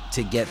late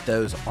to get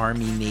those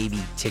Army-Navy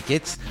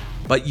tickets,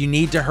 but you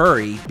need to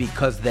hurry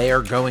because they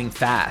are going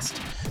fast.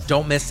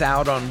 Don't miss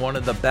out on one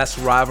of the best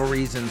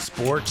rivalries in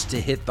sports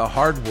to hit the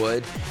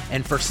hardwood.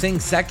 And for Sing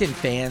Second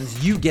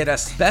fans, you get a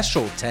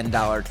special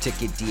 $10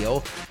 ticket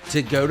deal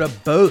to go to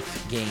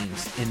both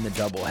games in the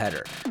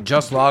doubleheader.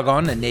 Just log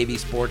on to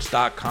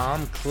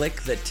NavySports.com,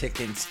 click the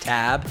tickets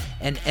tab,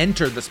 and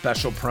enter the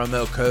special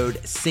promo code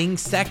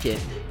SINGSECOND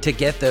to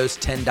get those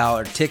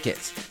 $10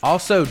 tickets.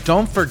 Also,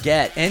 don't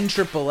forget,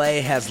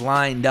 NAAA has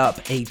lined up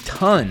a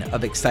ton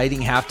of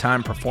exciting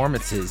halftime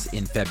performances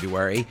in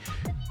February.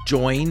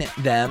 Join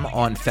them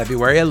on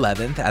February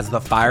 11th as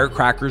the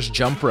Firecrackers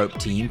jump rope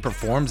team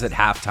performs at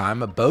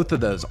halftime of both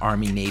of those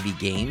Army-Navy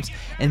games.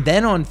 And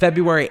then on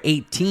February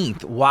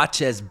 18th,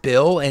 watch as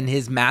Bill and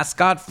his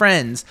mascot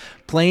friends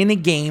play in a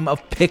game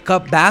of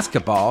pickup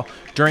basketball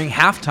during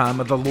halftime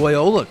of the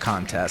Loyola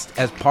contest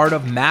as part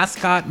of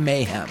Mascot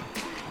Mayhem.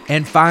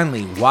 And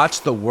finally,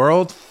 watch the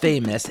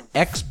world-famous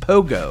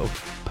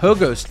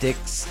ex-Pogo Stick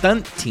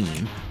stunt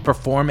team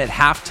perform at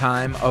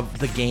halftime of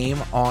the game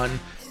on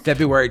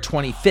February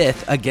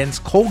 25th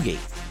against Colgate.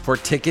 For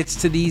tickets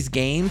to these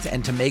games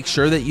and to make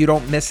sure that you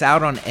don't miss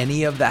out on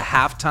any of the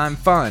halftime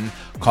fun,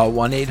 call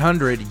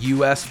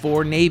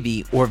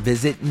 1-800-US4-NAVY or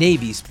visit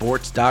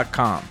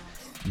NavySports.com.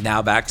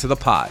 Now back to the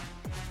pod.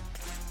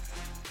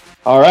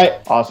 All right.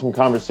 Awesome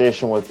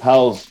conversation with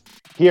Pels.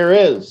 Here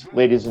is,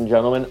 ladies and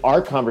gentlemen,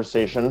 our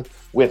conversation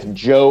with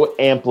Joe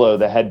Amplo,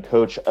 the head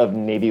coach of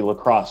Navy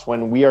Lacrosse.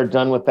 When we are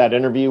done with that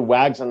interview,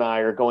 Wags and I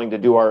are going to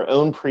do our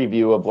own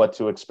preview of what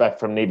to expect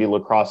from Navy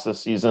Lacrosse this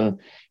season.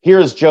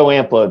 Here's Joe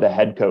Amplo, the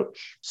head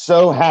coach.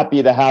 So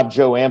happy to have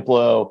Joe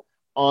Amplo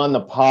on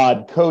the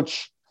pod.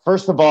 Coach,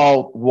 first of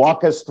all,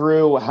 walk us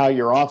through how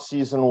your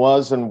offseason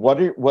was and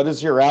what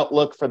is your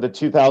outlook for the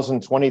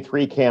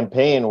 2023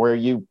 campaign, where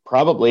you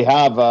probably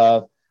have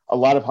a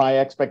lot of high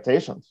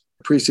expectations.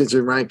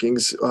 Preseason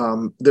rankings,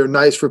 they're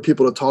nice for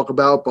people to talk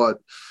about,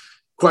 but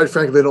quite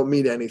frankly, they don't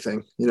mean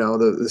anything. You know,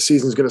 the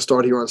season's going to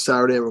start here on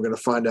Saturday, and we're going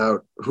to find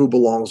out who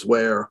belongs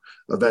where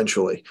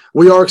eventually.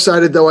 We are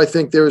excited, though. I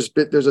think there's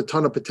a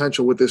ton of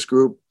potential with this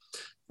group.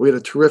 We had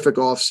a terrific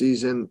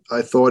offseason.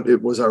 I thought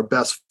it was our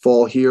best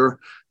fall here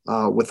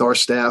with our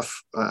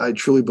staff. I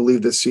truly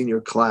believe this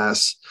senior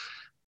class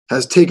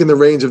has taken the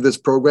reins of this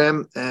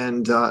program,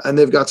 and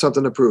they've got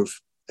something to prove.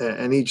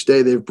 And each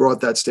day they've brought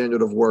that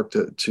standard of work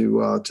to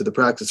the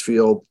practice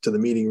field, to the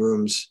meeting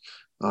rooms,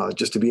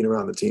 just to being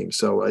around the team.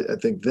 So I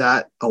think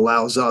that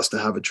allows us to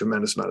have a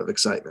tremendous amount of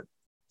excitement.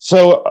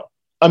 So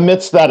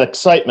amidst that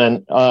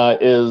excitement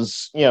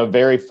is,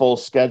 very full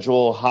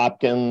schedule.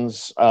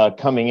 Hopkins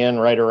coming in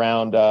right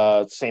around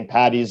St.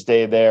 Paddy's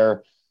Day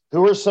there.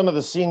 Who are some of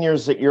the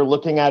seniors that you're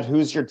looking at?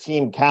 Who's your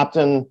team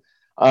captain?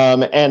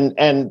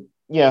 And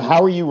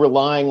how are you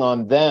relying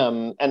on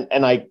them?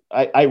 And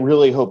I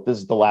really hope this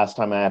is the last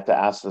time I have to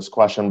ask this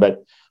question,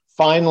 but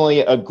finally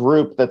a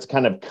group that's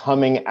kind of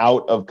coming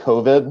out of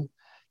COVID,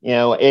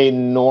 a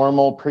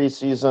normal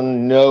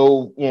preseason,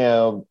 no,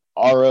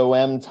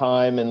 ROM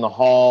time in the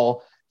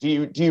hall.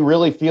 Do you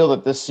really feel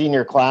that this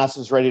senior class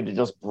is ready to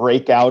just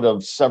break out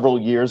of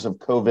several years of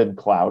COVID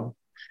cloud?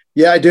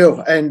 Yeah, I do.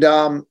 And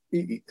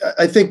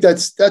I think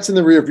that's in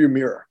the rearview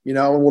mirror,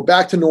 and we're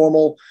back to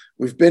normal.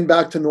 We've been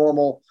back to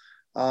normal.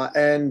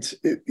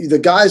 The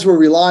guys we're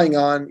relying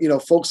on,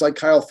 folks like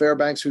Kyle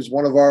Fairbanks, who's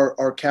one of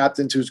our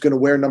captains, who's going to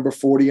wear number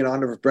 40 in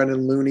honor of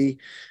Brendan Looney,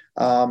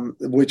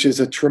 which is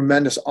a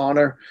tremendous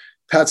honor.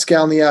 Pat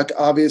Skalniak,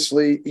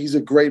 obviously, he's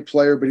a great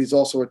player, but he's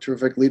also a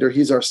terrific leader.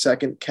 He's our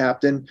second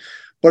captain.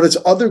 But it's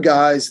other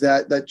guys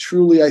that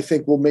truly, I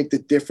think, will make the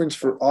difference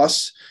for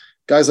us.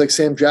 Guys like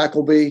Sam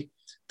Jackalby,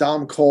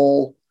 Dom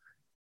Cole,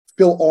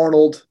 Phil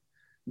Arnold.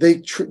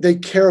 They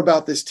care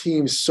about this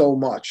team so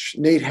much.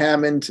 Nate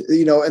Hammond,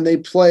 and they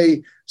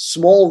play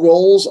small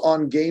roles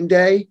on game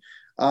day,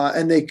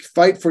 and they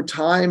fight for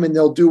time, and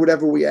they'll do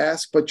whatever we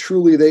ask. But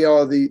truly, they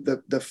are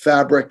the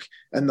fabric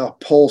and the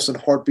pulse and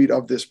heartbeat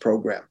of this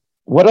program.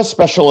 What a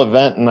special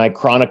event, and I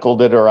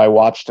chronicled it or I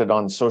watched it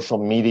on social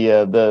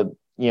media.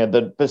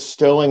 The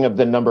bestowing of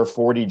the number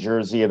 40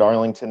 jersey at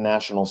Arlington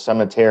National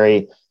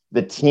Cemetery.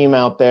 The team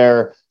out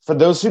there. For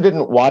those who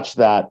didn't watch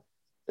that,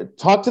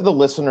 talk to the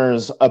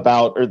listeners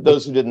about, or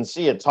those who didn't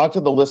see it, talk to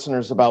the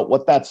listeners about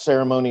what that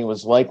ceremony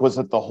was like. Was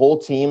it the whole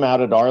team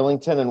out at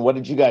Arlington, and what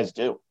did you guys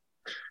do?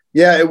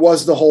 Yeah, it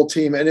was the whole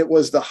team, and it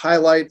was the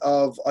highlight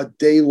of a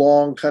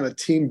day-long kind of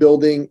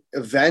team-building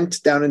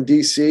event down in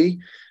D.C.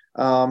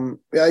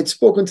 I'd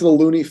spoken to the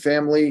Looney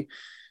family,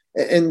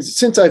 and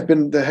since I've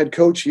been the head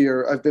coach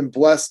here, I've been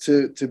blessed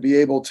to be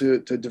able to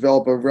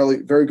develop a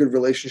really very good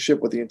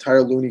relationship with the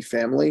entire Looney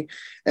family.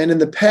 And in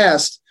the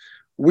past,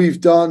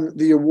 we've done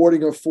the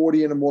awarding of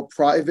 40 in a more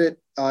private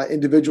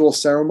individual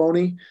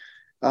ceremony,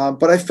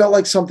 but I felt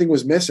like something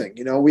was missing.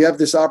 We have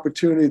this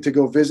opportunity to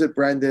go visit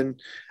Brendan.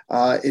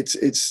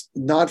 It's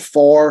not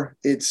far.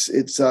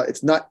 It's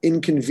not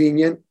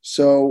inconvenient.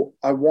 So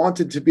I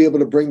wanted to be able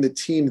to bring the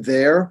team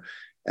there,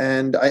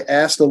 and I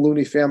asked the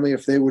Looney family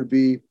if they would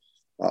be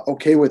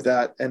okay with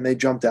that, and they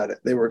jumped at it.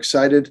 They were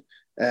excited,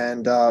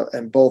 and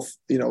both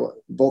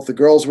the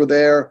girls were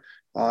there.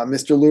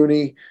 Mr.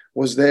 Looney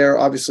was there.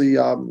 Obviously,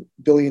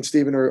 Billy and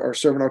Steven are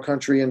serving our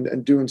country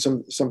and doing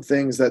some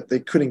things that they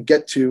couldn't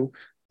get to,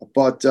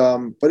 but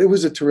it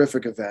was a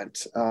terrific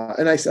event.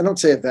 And I don't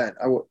say event.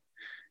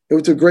 It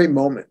was a great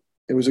moment.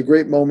 It was a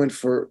great moment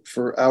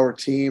for our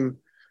team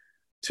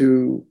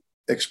to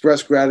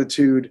express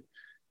gratitude,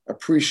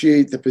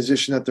 appreciate the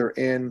position that they're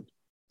in,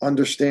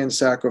 understand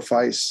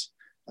sacrifice,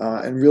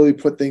 and really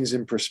put things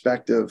in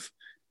perspective,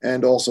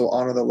 and also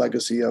honor the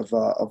legacy of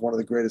one of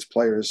the greatest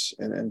players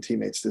and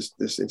teammates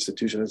this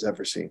institution has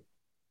ever seen.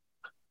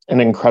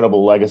 An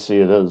incredible legacy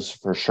it is,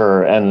 for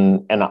sure.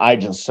 And I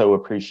just so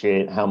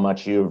appreciate how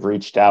much you've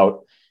reached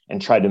out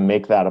and tried to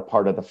make that a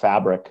part of the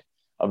fabric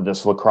of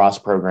this lacrosse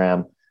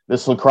program.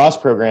 This lacrosse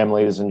program,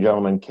 ladies and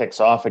gentlemen, kicks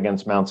off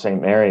against Mount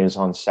St. Mary's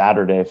on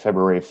Saturday,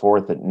 February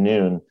 4th at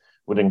noon.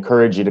 Would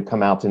encourage you to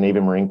come out to Navy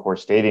Marine Corps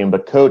Stadium,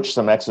 but coach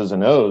some X's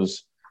and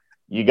O's.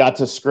 You got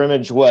to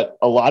scrimmage what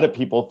a lot of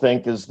people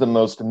think is the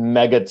most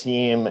mega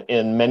team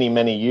in many,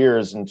 many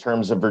years in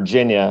terms of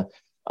Virginia.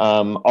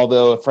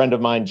 Although a friend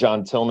of mine,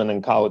 John Tillman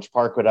in College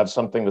Park, would have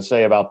something to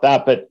say about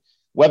that. But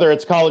whether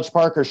it's College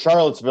Park or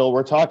Charlottesville,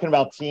 we're talking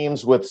about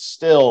teams with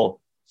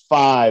still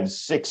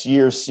 5-6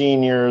 year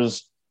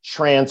seniors,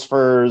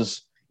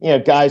 transfers,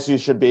 guys who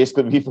should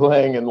basically be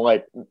playing in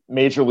like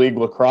Major League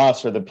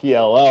Lacrosse or the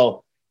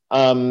PLL.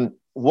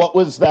 What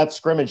was that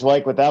scrimmage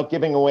like, without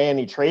giving away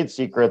any trade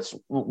secrets?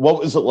 What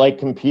was it like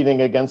competing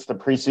against the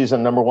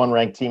preseason number 1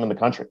 ranked team in the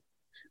country?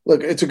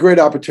 Look, it's a great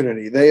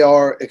opportunity. They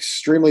are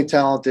extremely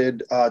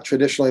talented.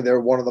 Traditionally,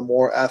 they're one of the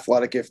more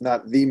athletic, if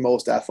not the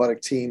most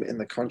athletic team in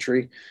the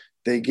country.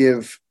 They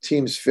give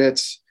teams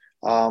fits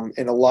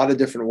in a lot of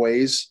different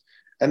ways,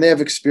 and they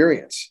have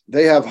experience.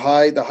 They have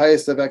the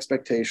highest of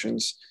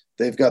expectations.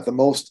 They've got the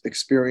most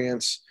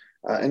experience,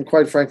 and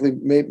quite frankly,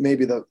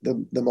 maybe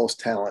the most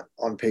talent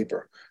on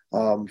paper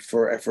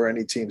for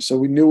any team. So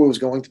we knew it was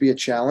going to be a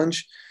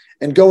challenge.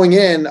 And going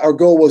in, our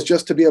goal was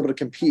just to be able to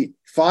compete,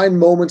 find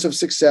moments of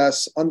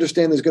success,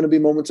 understand there's going to be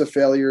moments of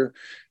failure,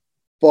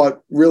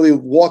 but really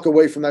walk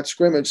away from that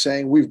scrimmage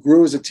saying we've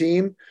grew as a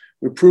team,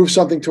 we proved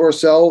something to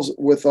ourselves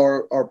with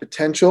our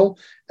potential,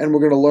 and we're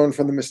going to learn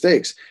from the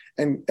mistakes.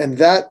 And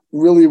that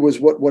really was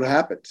what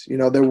happened.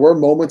 There were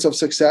moments of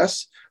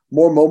success,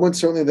 more moments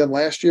certainly than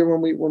last year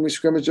when we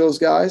scrimmaged those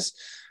guys.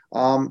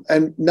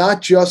 And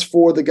not just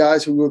for the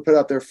guys who we would put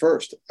out there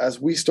first. As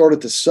we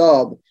started to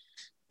sub,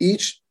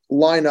 each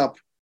lineup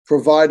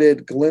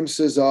provided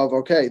glimpses of,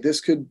 okay,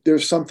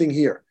 there's something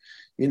here,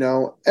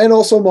 and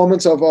also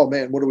moments of, oh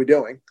man, what are we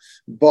doing?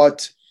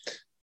 But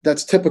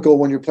that's typical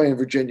when you're playing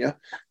Virginia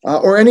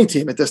or any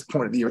team at this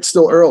point of the year. It's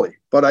still early,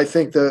 but I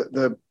think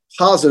the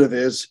positive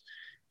is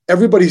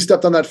everybody who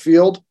stepped on that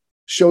field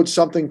showed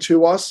something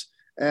to us,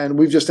 and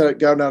we've just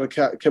gotten out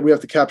of we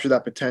have to capture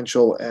that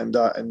potential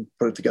and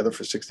put it together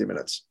for 60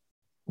 minutes.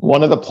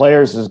 One of the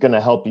players is going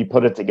to help you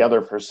put it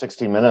together for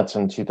 60 minutes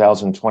in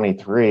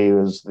 2023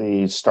 was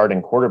the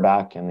starting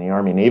quarterback in the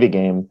Army-Navy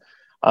game.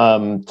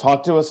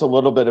 Talk to us a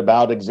little bit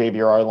about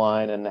Xavier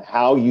Arline and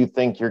how you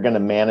think you're going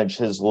to manage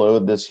his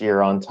load this year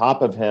on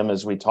top of him,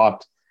 as we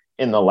talked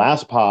in the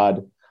last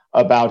pod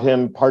about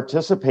him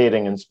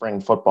participating in spring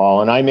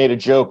football. And I made a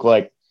joke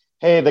like,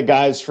 hey, the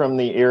guys from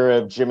the era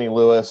of Jimmy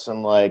Lewis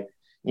and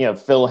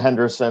Phil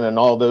Henderson and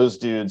all those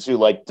dudes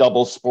who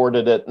double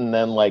sported it and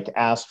then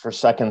asked for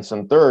seconds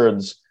and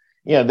thirds,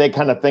 they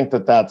kind of think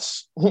that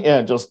that's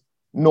just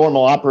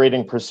normal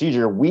operating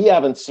procedure. We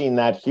haven't seen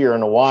that here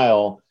in a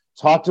while.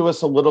 Talk to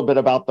us a little bit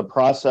about the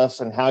process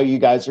and how you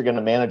guys are going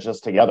to manage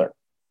this together.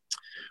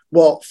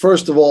 Well,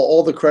 first of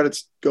all the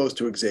credits goes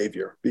to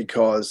Xavier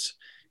because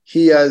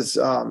he's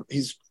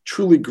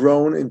truly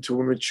grown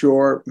into a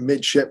mature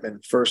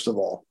midshipman. First of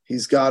all,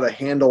 he's got a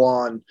handle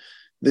on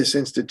this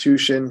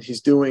institution. He's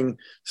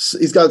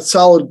got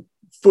solid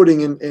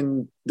footing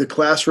in the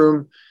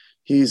classroom.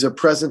 He's a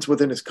presence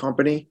within his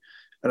company.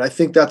 And I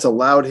think that's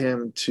allowed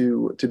him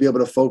to be able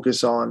to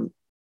focus on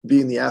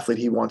being the athlete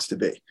he wants to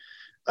be.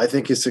 I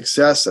think his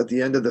success at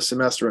the end of the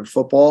semester in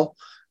football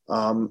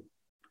kind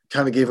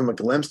of gave him a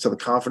glimpse to the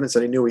confidence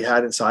that he knew he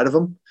had inside of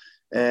him.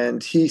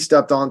 And he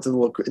stepped into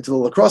the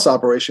lacrosse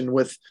operation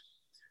with,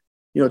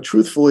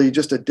 truthfully,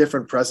 just a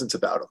different presence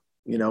about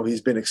him.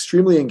 He's been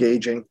extremely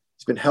engaging.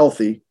 He's been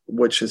healthy,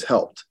 which has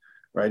helped,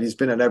 right? He's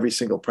been at every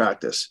single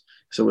practice.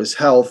 So his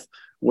health,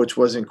 which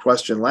was in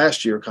question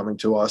last year coming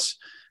to us,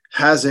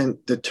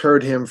 hasn't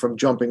deterred him from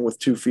jumping with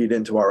 2 feet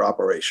into our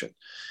operation.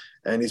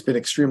 And he's been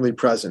extremely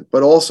present.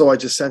 But also I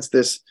just sense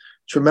this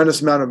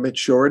tremendous amount of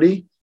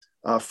maturity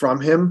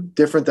from him,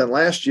 different than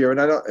last year. And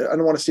I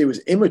don't want to say he was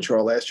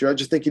immature last year. I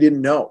just think he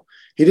didn't know.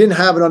 He didn't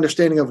have an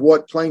understanding of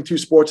what playing 2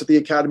 sports at the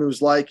academy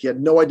was like. He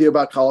had no idea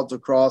about college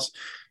lacrosse.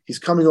 He's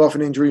coming off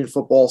an injury in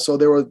football. So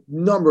there were a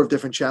number of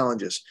different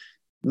challenges.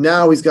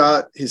 Now he's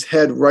got his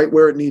head right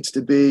where it needs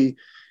to be.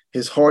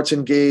 His heart's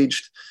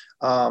engaged.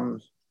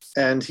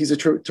 And he's a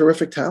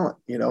terrific talent.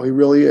 He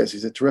really is.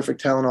 He's a terrific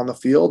talent on the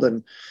field.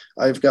 And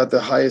I've got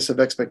the highest of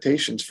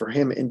expectations for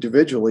him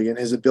individually and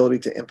his ability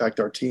to impact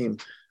our team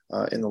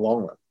in the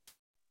long run.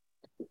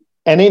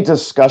 Any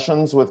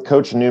discussions with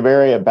Coach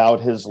Newberry about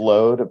his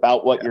load,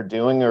 about what you're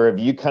doing, or have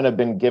you kind of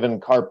been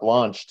given carte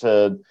blanche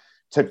to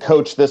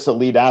coach this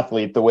elite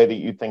athlete the way that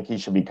you think he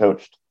should be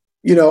coached?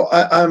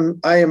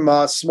 I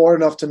am smart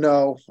enough to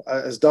know,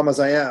 as dumb as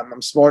I am,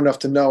 I'm smart enough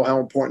to know how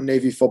important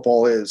Navy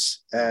football is.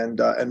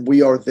 And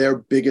we are their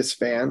biggest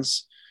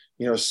fans.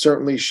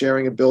 Certainly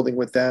sharing a building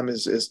with them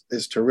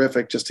is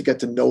terrific just to get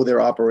to know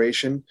their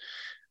operation.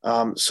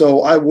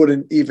 So I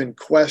wouldn't even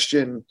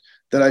question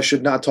that I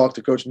should not talk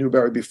to Coach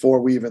Newberry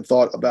before we even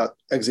thought about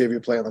Xavier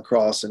playing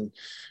lacrosse. And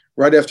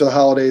right after the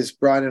holidays,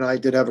 Brian and I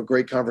did have a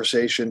great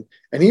conversation,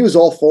 and he was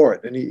all for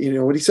it. And he,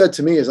 what he said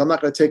to me is, I'm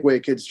not going to take away a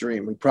kid's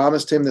dream. We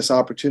promised him this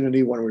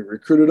opportunity when we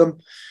recruited him,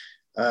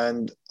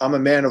 and I'm a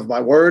man of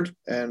my word,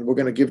 and we're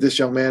going to give this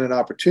young man an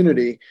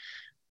opportunity.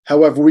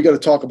 However, we got to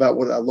talk about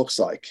what that looks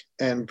like.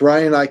 And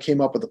Brian and I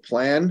came up with a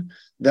plan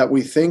that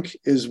we think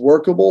is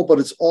workable, but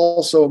it's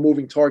also a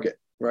moving target,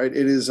 right?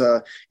 It's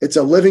a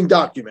living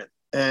document.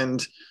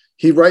 And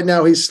right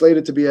now he's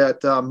slated to be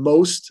at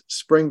most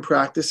spring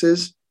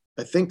practices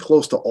I think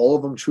close to all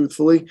of them,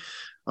 truthfully.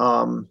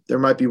 There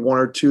might be one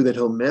or two that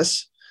he'll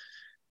miss.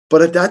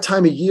 But at that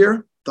time of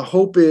year, the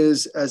hope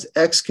is as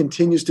X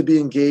continues to be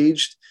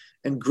engaged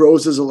and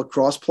grows as a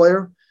lacrosse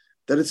player,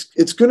 that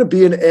it's going to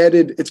be an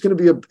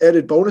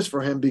added bonus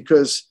for him,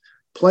 because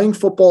playing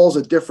football is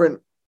a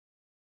different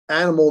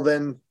animal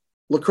than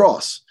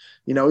lacrosse.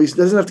 He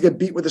doesn't have to get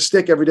beat with a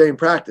stick every day in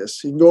practice.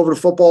 He can go over to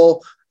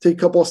football, take a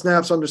couple of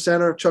snaps under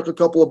center, chuck a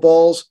couple of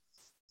balls.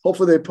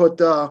 Hopefully they put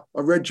a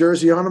red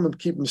jersey on him and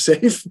keep him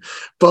safe.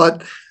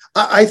 But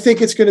I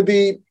think it's going to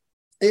be,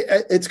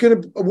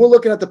 we're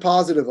looking at the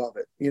positive of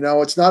it.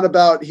 It's not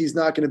about he's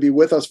not going to be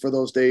with us for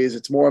those days.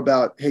 It's more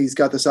about, hey, he's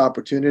got this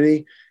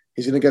opportunity.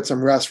 He's going to get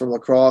some rest from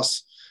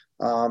lacrosse.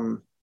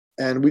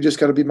 And we just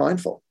got to be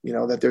mindful,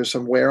 that there's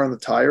some wear on the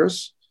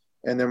tires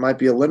and there might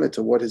be a limit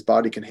to what his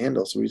body can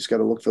handle. So we just got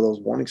to look for those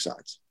warning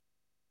signs.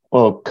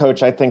 Well,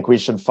 Coach, I think we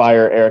should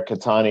fire Eric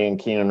Catani and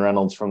Keenan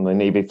Reynolds from the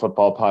Navy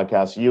Football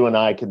Podcast. You and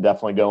I could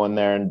definitely go in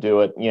there and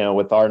do it,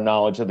 with our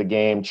knowledge of the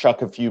game,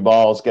 chuck a few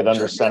balls, get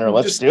under center.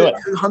 Let's do it.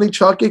 Honey,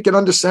 chuck it, get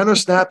under center,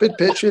 snap it,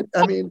 pitch it.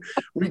 I mean,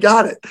 we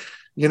got it,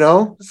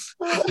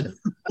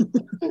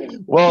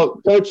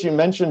 Well, Coach, you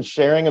mentioned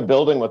sharing a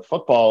building with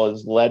football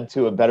has led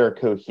to a better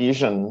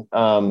cohesion,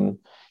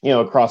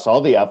 across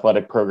all the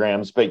athletic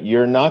programs, but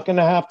you're not going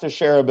to have to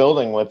share a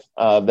building with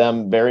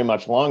them very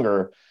much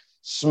longer.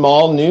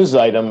 Small news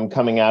item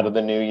coming out of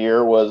the new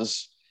year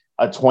was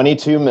a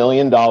 $22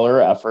 million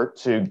effort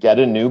to get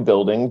a new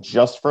building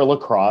just for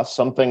lacrosse,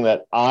 something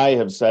that I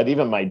have said,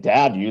 even my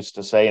dad used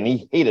to say, and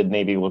he hated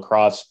Navy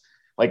lacrosse,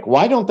 like,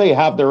 why don't they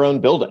have their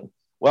own building?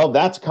 Well,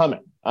 that's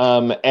coming.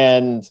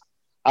 And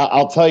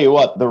I'll tell you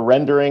what, the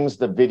renderings,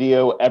 the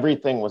video,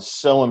 everything was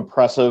so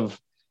impressive.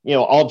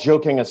 All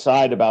joking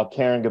aside about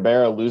Karen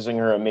Gabera losing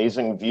her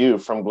amazing view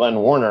from Glen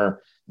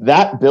Warner,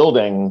 that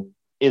building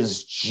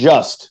is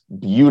just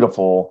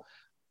beautiful.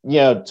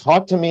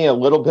 Talk to me a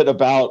little bit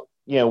about,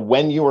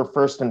 when you were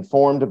first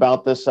informed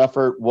about this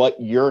effort, what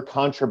your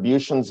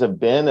contributions have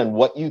been and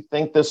what you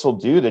think this will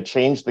do to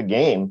change the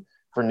game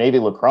for Navy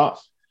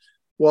lacrosse.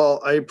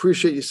 Well, I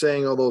appreciate you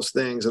saying all those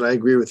things, and I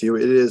agree with you.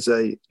 It is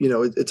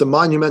it's a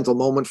monumental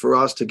moment for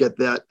us to get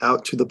that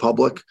out to the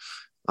public.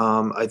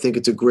 I think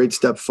it's a great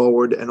step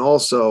forward. And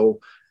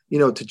also,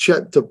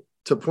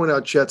 to point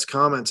out Chet's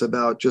comments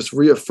about just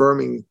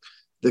reaffirming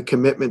the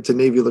commitment to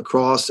Navy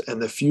lacrosse and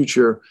the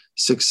future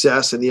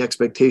success and the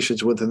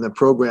expectations within the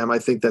program. I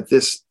think that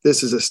this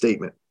is a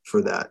statement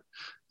for that.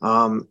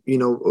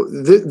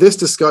 This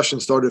discussion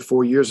started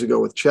 4 years ago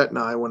with Chet and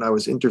I when I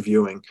was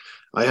interviewing.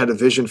 I had a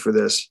vision for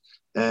this,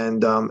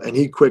 and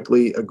he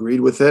quickly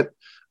agreed with it.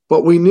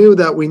 But we knew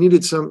that we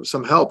needed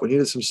some help. We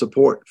needed some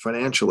support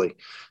financially,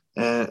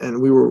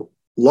 and we were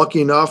lucky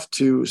enough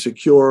to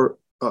secure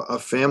a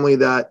family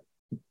that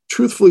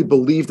truthfully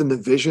believed in the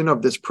vision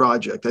of this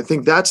project. I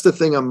think that's the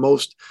thing I'm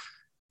most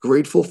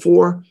grateful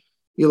for.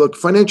 Look,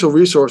 financial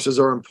resources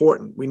are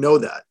important. We know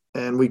that.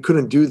 And we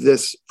couldn't do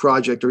this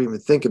project or even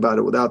think about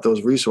it without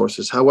those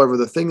resources. However,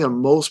 the thing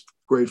I'm most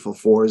grateful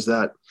for is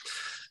that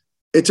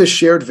it's a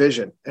shared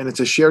vision and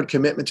it's a shared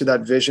commitment to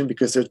that vision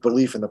because there's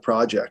belief in the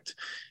project.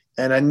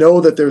 And I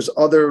know that there's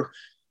other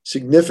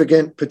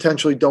significant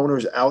potentially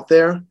donors out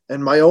there.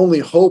 And my only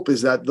hope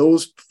is that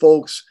those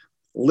folks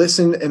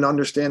listen and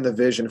understand the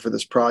vision for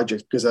this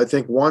project, because I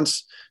think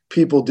once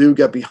people do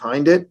get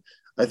behind it,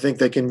 I think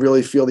they can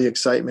really feel the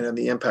excitement and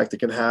the impact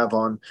it can have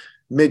on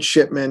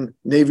midshipmen,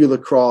 Navy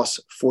lacrosse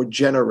for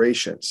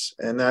generations.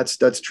 And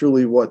that's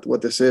truly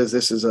what this is.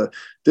 This is a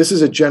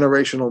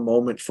generational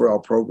moment for our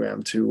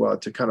program to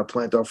kind of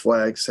plant our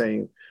flag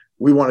saying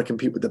we want to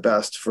compete with the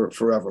best for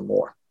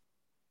forevermore.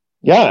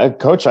 Yeah,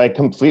 Coach, I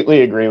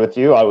completely agree with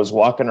you. I was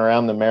walking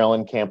around the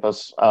Maryland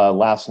campus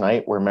last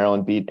night where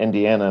Maryland beat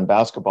Indiana in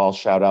basketball.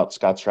 Shout out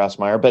Scott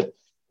Strassmeyer, but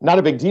not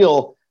a big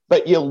deal.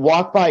 But you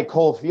walk by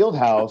Cole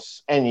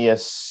Fieldhouse and you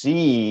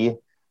see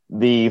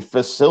the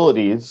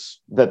facilities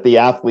that the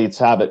athletes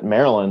have at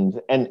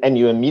Maryland, and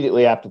you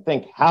immediately have to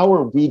think, how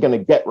are we going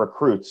to get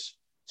recruits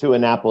to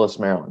Annapolis,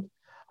 Maryland?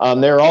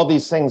 There are all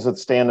these things that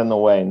stand in the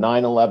way.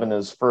 9/11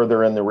 is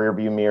further in the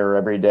rearview mirror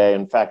every day.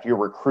 In fact, your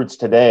recruits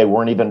today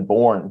weren't even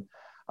born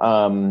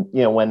when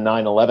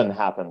 9/11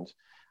 happened.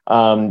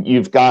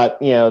 You've got,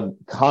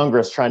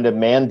 Congress trying to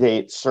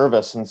mandate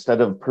service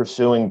instead of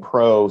pursuing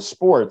pro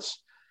sports.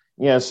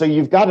 So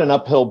you've got an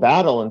uphill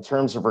battle in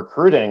terms of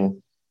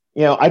recruiting.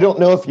 I don't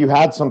know if you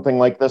had something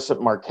like this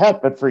at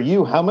Marquette, but for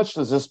you, how much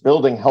does this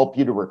building help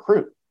you to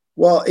recruit?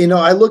 Well,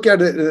 I look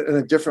at it in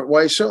a different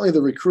way. Certainly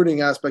the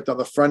recruiting aspect on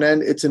the front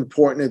end, it's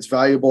important, it's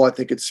valuable. I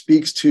think it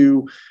speaks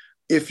to,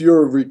 if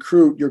you're a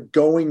recruit, you're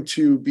going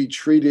to be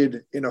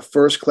treated in a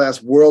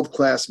first-class,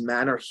 world-class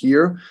manner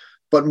here.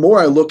 But more,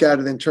 I look at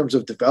it in terms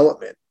of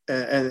development.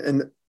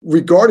 And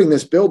regarding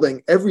this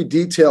building, every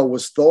detail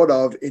was thought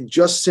of in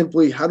just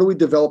simply how do we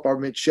develop our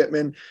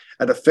midshipmen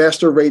at a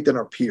faster rate than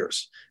our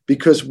peers?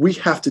 Because we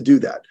have to do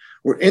that.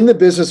 We're in the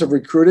business of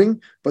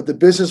recruiting, but the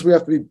business we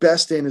have to be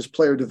best in is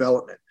player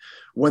development.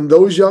 When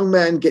those young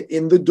men get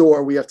in the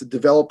door, we have to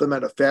develop them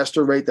at a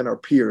faster rate than our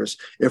peers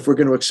if we're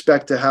going to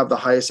expect to have the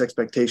highest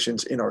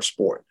expectations in our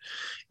sport.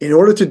 In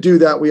order to do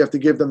that, we have to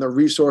give them the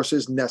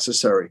resources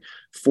necessary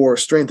for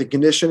strength and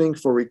conditioning,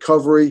 for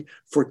recovery,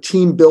 for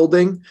team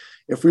building.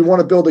 If we want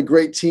to build a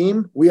great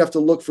team, we have to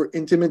look for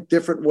intimate,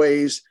 different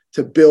ways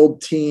to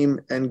build team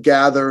and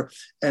gather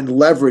and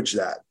leverage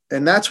that.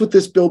 And that's what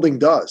this building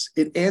does.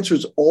 It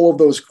answers all of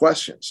those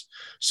questions.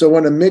 So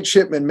when a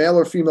midshipman, male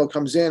or female,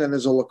 comes in and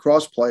is a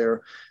lacrosse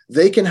player,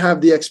 they can have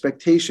the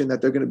expectation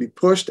that they're going to be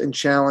pushed and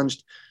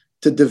challenged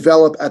to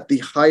develop at the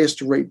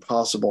highest rate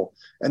possible.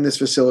 And this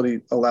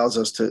facility allows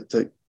us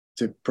to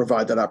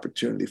provide that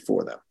opportunity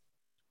for them.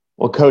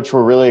 Well, Coach,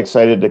 we're really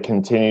excited to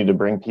continue to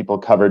bring people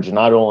coverage,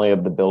 not only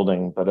of the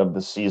building, but of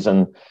the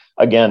season.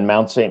 Again,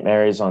 Mount St.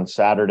 Mary's on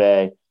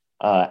Saturday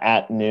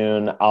at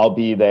noon. I'll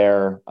be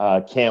there.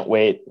 Can't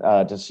wait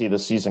to see the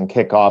season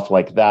kick off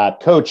like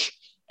that. Coach,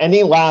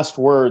 any last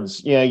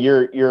words? You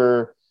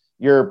know,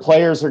 your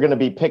players are going to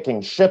be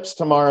picking ships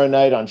tomorrow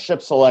night on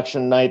ship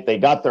selection night. They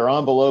got their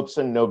envelopes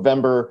in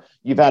November.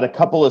 You've had a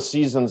couple of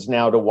seasons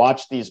now to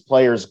watch these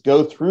players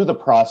go through the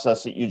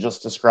process that you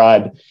just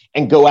described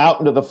and go out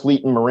into the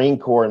Fleet and Marine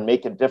Corps and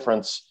make a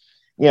difference.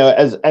 You know,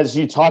 as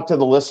you talk to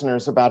the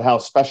listeners about how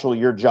special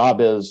your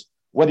job is,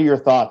 what are your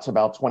thoughts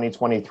about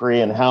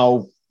 2023 and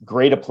how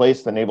great a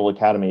place the Naval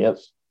Academy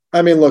is?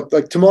 I mean, look,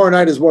 like tomorrow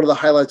night is one of the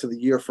highlights of the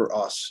year for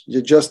us.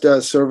 Just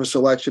as service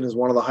selection is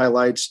one of the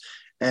highlights,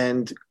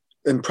 and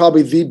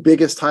probably the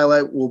biggest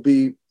highlight will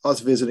be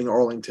us visiting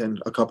Arlington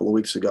a couple of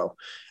weeks ago.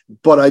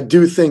 But I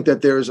do think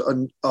that there's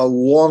a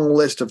long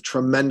list of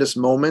tremendous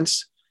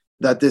moments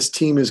that this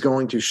team is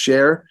going to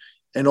share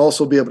and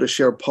also be able to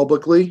share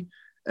publicly.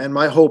 And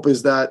my hope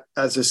is that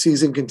as the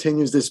season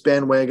continues, this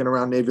bandwagon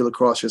around Navy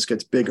lacrosse just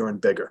gets bigger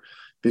and bigger,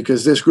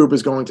 because this group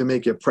is going to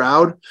make you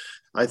proud.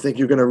 I think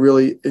you're going to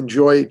really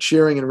enjoy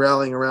cheering and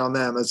rallying around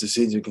them as the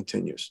season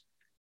continues.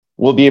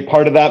 We'll be a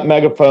part of that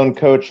megaphone,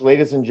 Coach.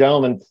 Ladies and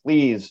gentlemen,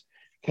 please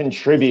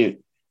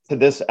contribute to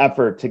this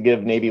effort to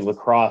give Navy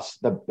lacrosse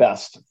the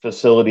best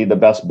facility, the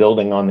best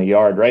building on the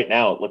yard. Right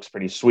now, it looks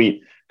pretty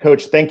sweet.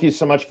 Coach, thank you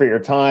so much for your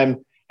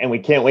time, and we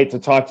can't wait to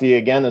talk to you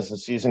again as the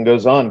season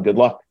goes on. Good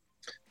luck.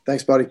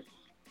 Thanks, buddy.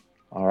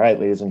 All right,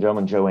 ladies and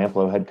gentlemen, Joe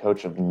Amplo, head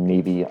coach of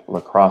Navy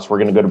lacrosse. We're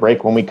going to go to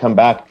break. When we come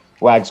back,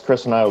 Wags,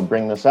 Chris, and I will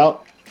bring this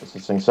out. This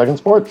is Sing Second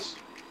Sports.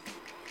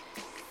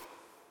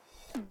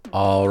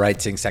 All right,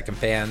 Sing Second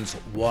fans,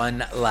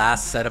 one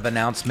last set of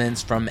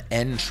announcements from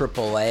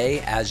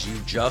NAAA. As you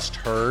just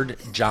heard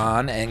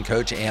John and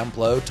Coach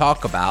Amplo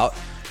talk about,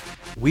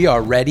 we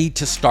are ready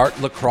to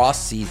start lacrosse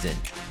season,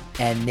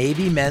 and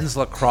Navy men's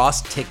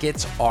lacrosse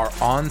tickets are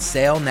on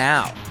sale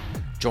now.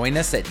 Join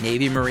us at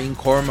Navy Marine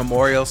Corps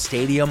Memorial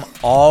Stadium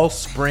all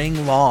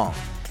spring long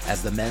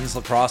as the men's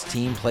lacrosse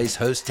team plays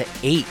host to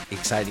 8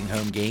 exciting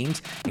home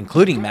games,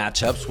 including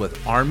matchups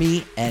with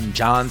Army and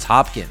Johns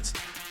Hopkins.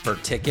 For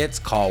tickets,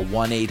 call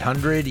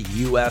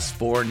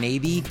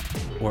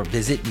 1-800-US4-NAVY or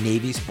visit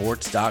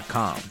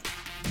NavySports.com.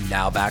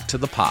 Now back to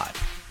the pod.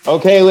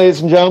 Okay,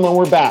 ladies and gentlemen,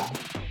 we're back.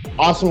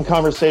 Awesome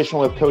conversation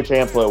with Coach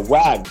Amplo.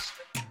 Wags,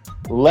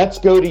 let's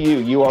go to you.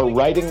 You are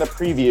writing the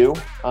preview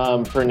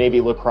for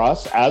Navy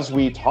lacrosse as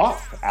we talk,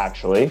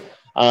 actually.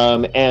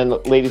 And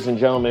ladies and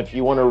gentlemen, if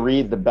you want to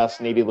read the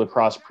best Navy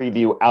lacrosse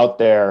preview out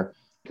there,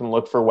 you can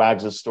look for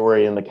Wags'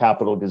 story in the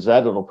Capital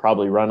Gazette. It'll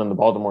probably run in the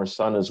Baltimore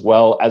Sun as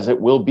well, as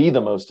it will be the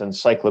most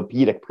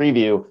encyclopedic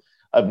preview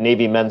of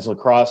Navy men's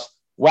lacrosse.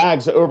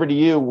 Wags, over to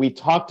you. We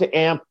talked to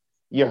Amp.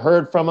 You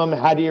heard from him.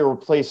 How do you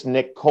replace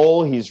Nick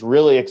Cole? He's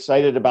really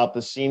excited about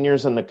the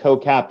seniors and the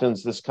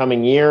co-captains this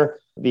coming year.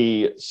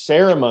 The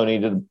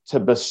ceremony to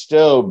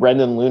bestow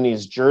Brendan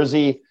Looney's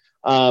jersey,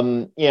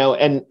 and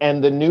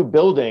the new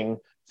building.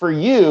 For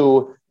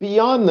you,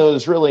 beyond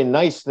those really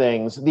nice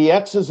things, the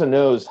X's and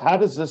O's, how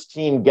does this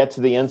team get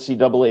to the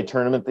NCAA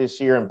tournament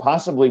this year and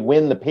possibly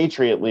win the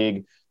Patriot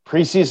League?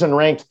 Preseason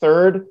ranked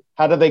 3rd.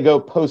 How do they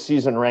go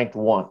postseason ranked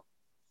 1?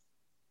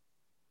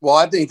 Well,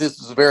 I think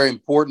this is a very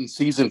important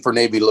season for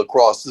Navy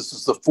lacrosse. This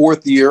is the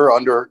 4th year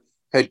under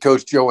head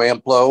coach Joe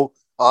Amplo.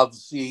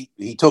 Obviously,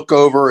 he took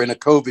over in a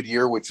COVID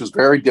year, which was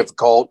very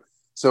difficult.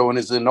 So in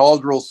his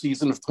inaugural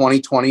season of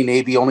 2020,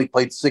 Navy only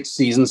played 6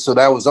 seasons. So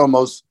that was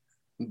almost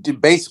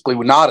basically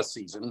not a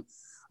season.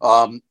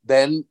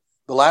 Then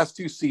the last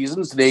 2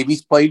 seasons,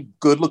 Navy's played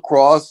good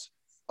lacrosse,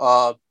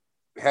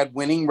 had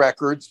winning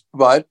records,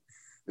 but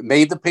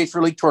made the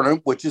Patriot League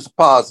tournament, which is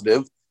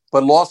positive,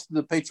 but lost in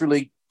the Patriot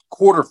League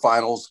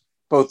quarterfinals,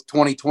 both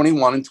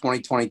 2021 and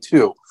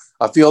 2022.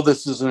 I feel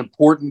this is an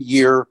important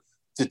year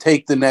to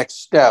take the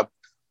next step,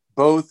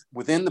 both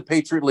within the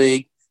Patriot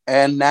League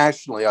and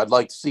nationally. I'd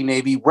like to see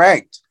Navy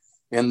ranked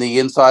in the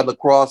Inside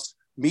Lacrosse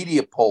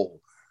media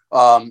poll.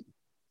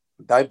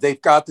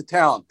 They've got the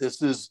talent.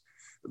 This is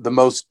the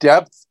most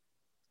depth,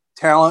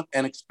 talent,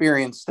 and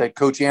experience that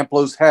Coach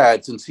Amplo's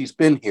had since he's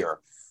been here.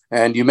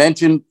 And you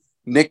mentioned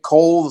Nick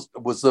Cole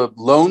was a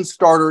lone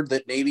starter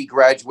that Navy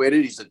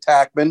graduated. He's a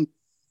tackman,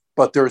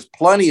 but there's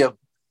plenty of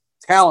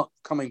talent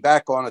coming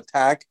back on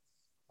attack.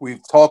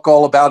 We've talked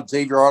all about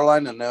Xavier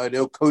Arline, and I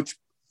know Coach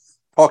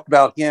talked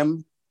about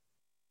him,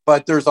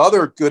 but there's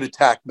other good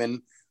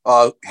attackmen.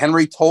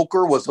 Henry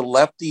Tolker was a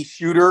lefty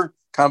shooter,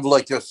 kind of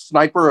like a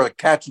sniper, a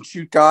catch and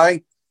shoot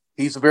guy.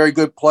 He's a very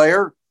good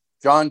player.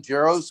 John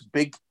Jaros,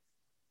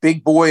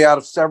 big boy out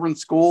of Severn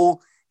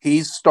School.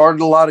 He's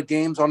started a lot of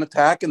games on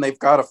attack, and they've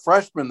got a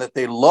freshman that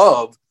they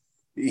love.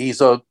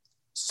 He's a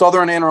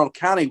Southern Anne Arundel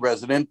County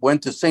resident,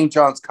 went to St.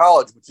 John's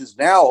College, which is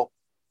now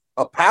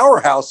a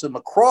powerhouse in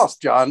lacrosse,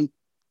 John.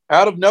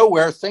 Out of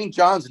nowhere, St.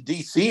 John's in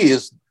D.C.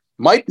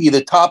 might be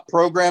the top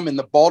program in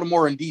the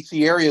Baltimore and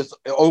D.C. areas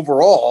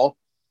overall,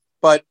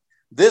 but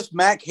this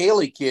Mac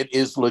Haley kid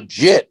is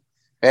legit,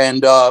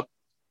 and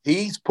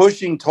he's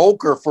pushing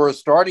Tolker for a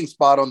starting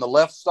spot on the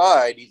left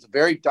side. He's a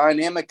very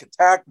dynamic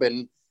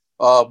attackman,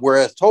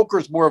 whereas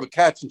Tolker's more of a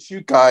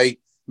catch-and-shoot guy.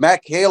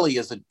 Mac Haley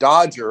is a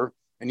dodger,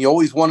 and you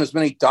always want as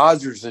many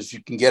dodgers as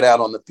you can get out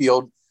on the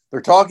field.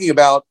 They're talking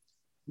about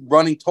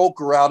running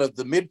Tolker out of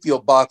the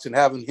midfield box and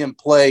having him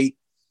play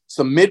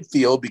some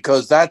midfield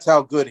because that's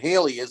how good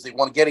Haley is. They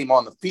want to get him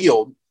on the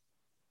field.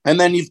 And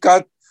then you've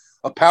got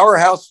a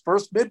powerhouse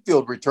first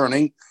midfield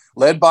returning,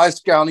 led by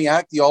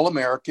Skalniak, the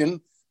All-American,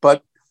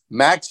 but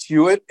Max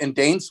Hewitt and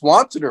Dane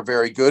Swanson are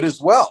very good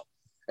as well.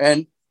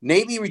 And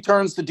Navy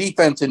returns the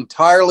defense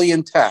entirely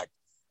intact.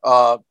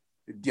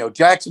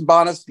 Jackson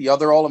Bonas, the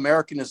other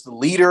All-American, is the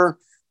leader,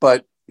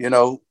 but, you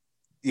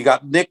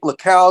got Nick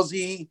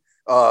Lakowski,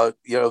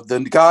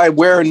 the guy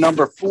wearing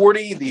number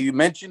 40 that you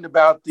mentioned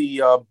about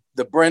the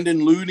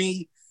Brendan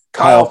Looney.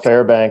 Kyle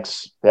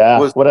Fairbanks. Yeah.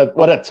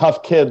 What a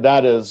tough kid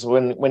that is.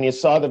 When you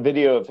saw the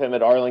video of him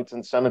at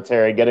Arlington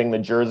Cemetery getting the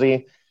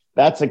jersey,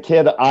 that's a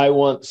kid I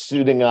want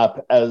suiting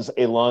up as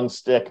a long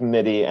stick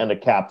midi and a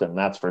captain.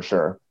 That's for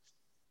sure.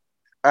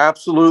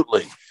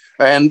 Absolutely.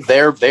 And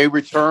they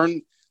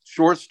return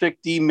short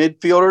stick D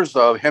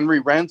midfielders.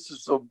 Henry Rentz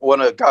is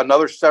got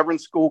another Severn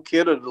School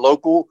kid, a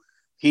local.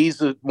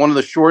 He's one of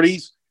the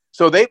shorties.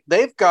 So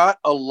they've got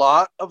a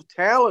lot of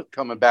talent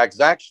coming back.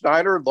 Zach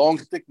Schneider, long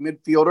stick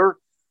midfielder.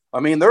 I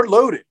mean, they're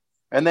loaded.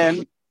 And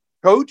then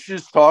Coach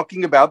is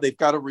talking about they've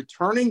got a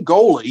returning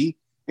goalie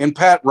in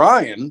Pat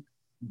Ryan,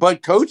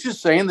 but Coach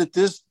is saying that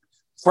this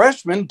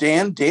freshman,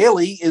 Dan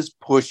Daly, is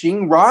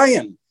pushing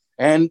Ryan.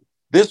 And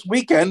this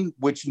weekend,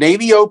 which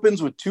Navy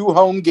opens with 2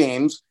 home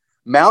games,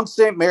 Mount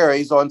St.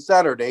 Mary's on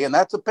Saturday, and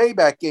that's a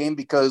payback game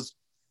because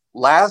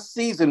last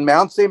season,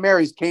 Mount St.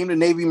 Mary's came to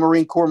Navy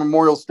Marine Corps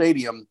Memorial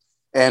Stadium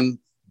and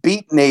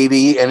beat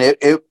Navy, and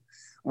it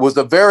was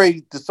a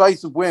very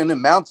decisive win,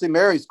 and Mount St.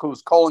 Mary's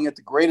was calling it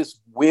the greatest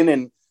win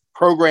in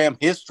program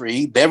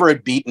history. Never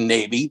had beaten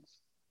Navy.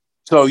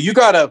 So you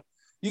got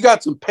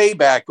some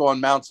payback on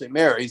Mount St.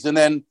 Mary's. And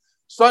then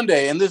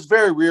Sunday, and this is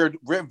very rare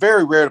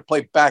to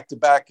play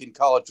back-to-back in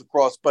college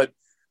lacrosse, but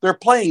they're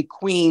playing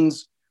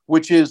Queens,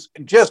 which is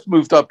just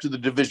moved up to the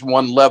Division I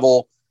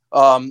level.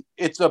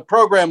 It's a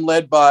program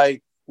led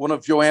by one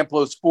of Joe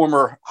Amplo's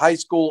former high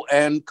school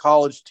and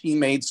college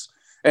teammates.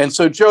 And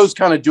so Joe's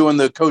kind of doing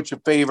the coach a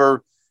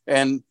favor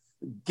and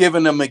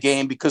giving them a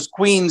game because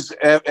Queens,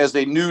 as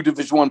a new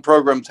Division I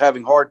program, is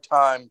having a hard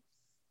time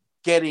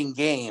getting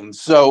games.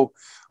 So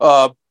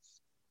I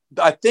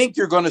think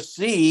you're going to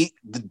see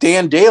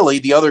Dan Daly,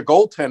 the other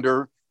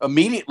goaltender,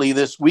 immediately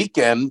this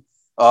weekend.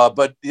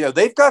 But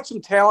they've got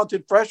some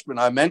talented freshmen.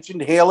 I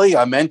mentioned Haley.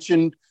 I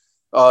mentioned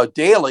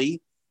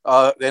Daly.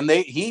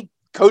 And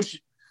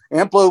Coach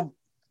Amplo,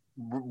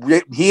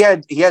 he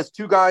has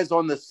 2 guys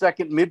on the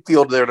second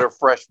midfield that are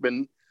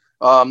freshmen.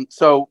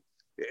 So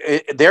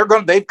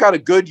they've got a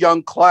good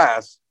young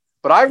class.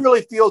 But I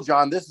really feel,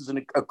 John, this is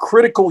a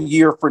critical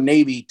year for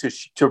Navy to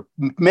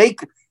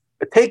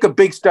take a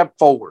big step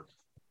forward.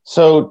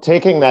 So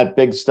taking that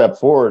big step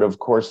forward, of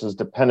course, is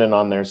dependent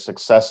on their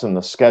success in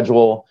the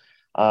schedule.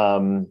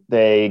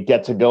 They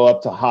get to go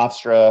up to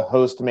Hofstra,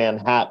 host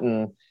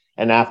Manhattan,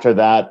 and after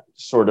that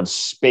sort of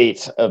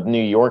spate of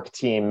New York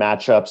team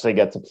matchups, they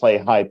get to play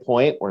High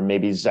Point, where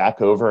maybe Zach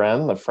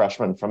Overend, the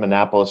freshman from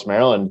Annapolis,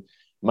 Maryland,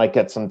 might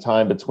get some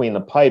time between the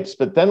pipes.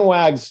 But then,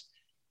 Wags,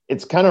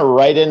 it's kind of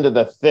right into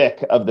the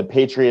thick of the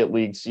Patriot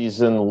League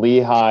season.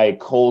 Lehigh,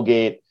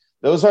 Colgate,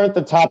 those aren't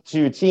the top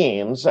 2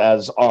 teams,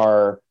 as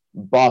are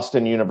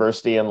Boston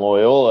University and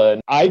Loyola.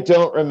 And I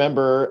don't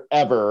remember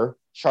ever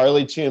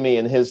Charlie Toomey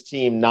and his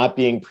team not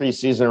being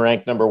preseason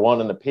ranked number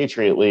 1 in the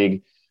Patriot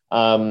League.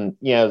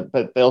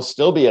 But they'll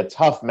still be a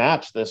tough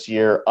match this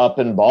year up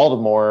in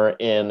Baltimore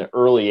in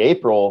early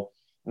April.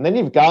 And then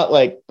you've got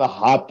like the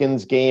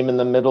Hopkins game in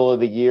the middle of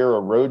the year, a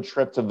road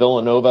trip to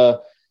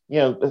Villanova.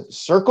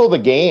 Circle the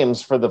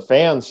games for the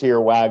fans here,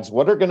 Wags.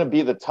 What are going to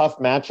be the tough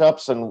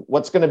matchups and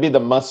what's going to be the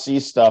must-see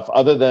stuff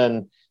other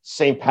than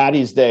St.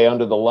 Patty's Day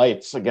under the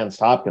lights against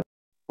Hopkins?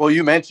 Well,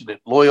 you mentioned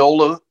it.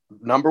 Loyola,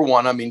 number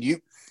 1. I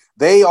mean,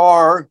 they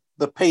are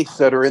the pace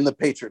setter in the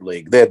Patriot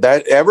League.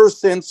 That ever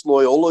since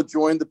Loyola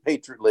joined the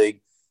Patriot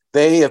League,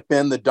 they have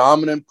been the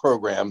dominant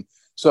program.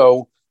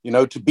 So,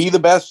 to be the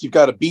best, you've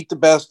got to beat the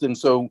best. And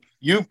so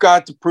you've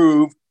got to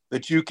prove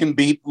that you can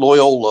beat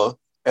Loyola.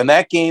 And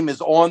that game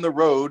is on the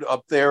road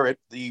up there at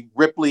the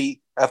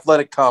Ripley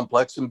Athletic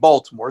Complex in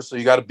Baltimore, so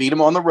you got to beat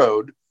them on the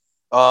road.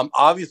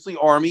 Obviously,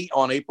 Army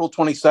on April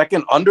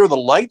 22nd under the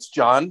lights,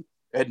 John,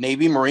 at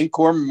Navy Marine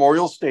Corps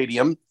Memorial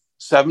Stadium,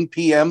 7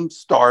 p.m.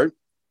 start.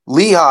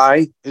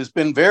 Lehigh has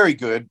been very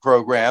good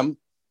program.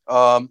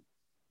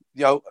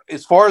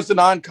 As far as the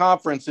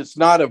non-conference, it's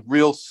not a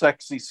real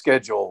sexy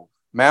schedule.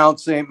 Mount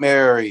St.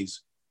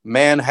 Mary's,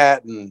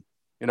 Manhattan,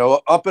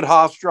 up at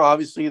Hofstra,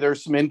 obviously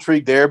there's some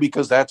intrigue there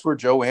because that's where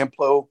Joe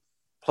Amplo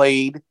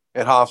played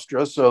at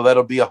Hofstra. So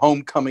that'll be a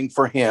homecoming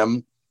for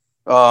him.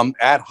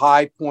 At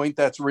High Point,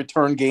 that's a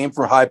return game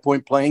for High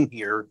Point playing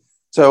here.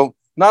 So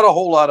not a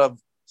whole lot of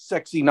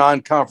sexy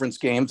non-conference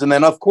games. And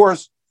then, of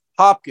course,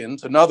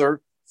 Hopkins,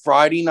 another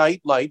Friday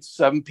night lights,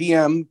 7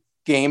 p.m.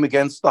 game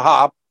against the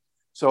Hop.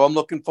 So I'm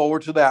looking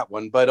forward to that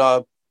one. But,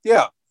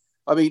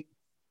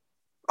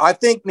 I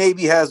think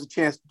Navy has a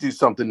chance to do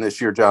something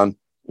this year, John.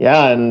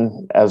 Yeah,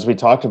 and as we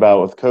talked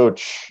about with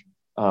Coach,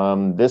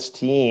 this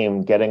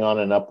team getting on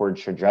an upward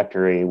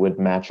trajectory would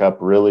match up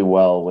really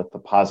well with the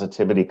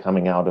positivity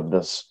coming out of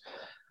this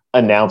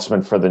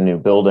announcement for the new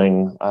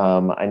building.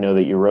 I know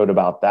that you wrote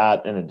about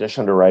that in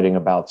addition to writing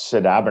about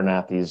Sid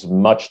Abernathy's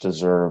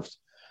much-deserved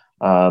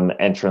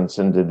entrance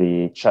into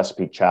the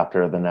Chesapeake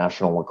chapter of the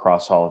National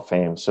Lacrosse Hall of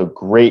Fame. So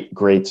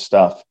great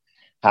stuff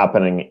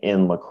happening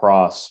in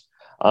lacrosse.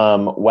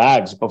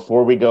 Wags,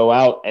 before we go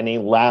out, any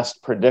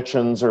last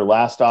predictions or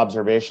last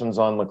observations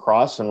on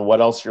lacrosse and what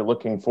else you're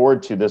looking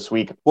forward to this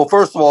week? Well,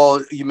 first of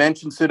all, you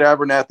mentioned Sid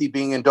Abernathy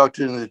being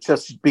inducted into the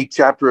Chesapeake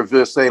chapter of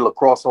USA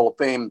Lacrosse Hall of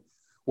Fame.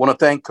 I want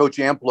to thank Coach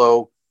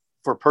Amplo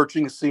for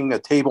purchasing a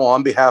table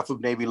on behalf of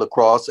Navy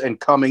Lacrosse and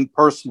coming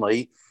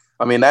personally.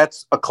 I mean,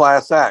 that's a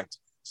class act.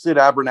 Sid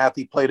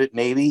Abernathy played at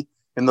Navy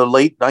in the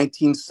late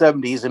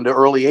 1970s into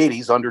early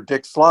 80s under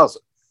Dick Slaza.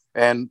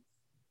 And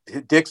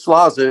Dick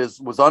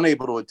Slaza was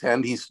unable to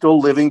attend. He's still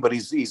living, but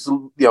he's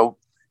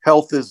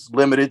health is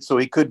limited, so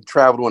he couldn't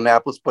travel to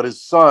Annapolis. But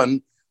his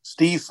son,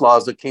 Steve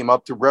Slaza, came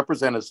up to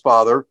represent his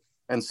father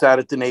and sat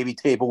at the Navy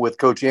table with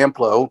Coach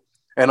Amplo.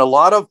 And a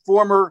lot of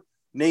former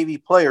Navy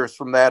players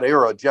from that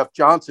era, Jeff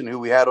Johnson, who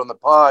we had on the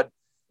pod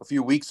a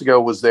few weeks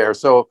ago, was there.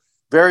 So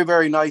very,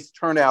 very nice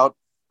turnout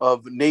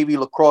of Navy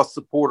lacrosse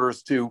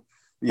supporters to,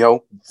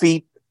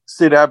 feat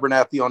Sid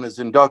Abernathy on his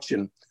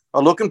induction.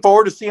 I'm looking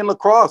forward to seeing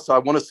lacrosse. I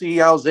want to see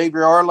how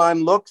Xavier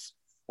Arline looks.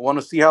 I want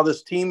to see how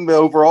this team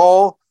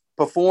overall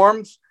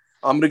performs.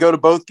 I'm going to go to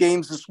both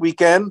games this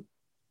weekend.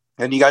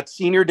 And you got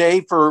senior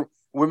day for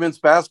women's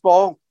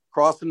basketball,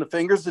 crossing the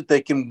fingers that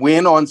they can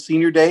win on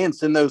senior day and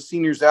send those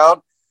seniors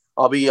out.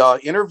 I'll be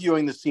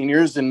interviewing the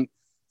seniors and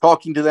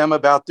talking to them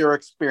about their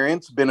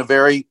experience. It's been a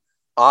very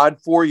odd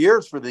 4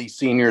 years for these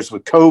seniors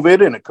with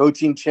COVID and a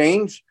coaching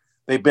change.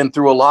 They've been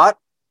through a lot.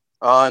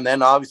 And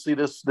then obviously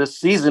this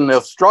season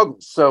of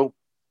struggles. So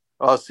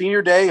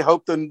senior day,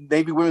 hope the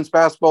Navy women's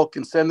basketball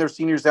can send their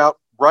seniors out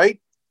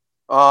right.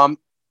 And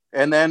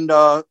then,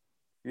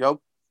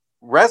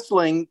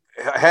 wrestling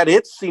had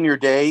its senior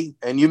day.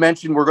 And you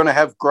mentioned we're going to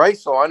have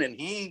Grice on, and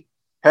he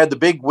had the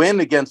big win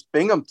against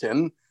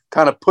Binghamton,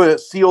 kind of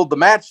sealed the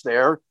match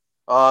there.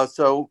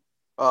 So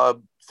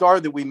sorry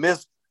that we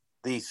missed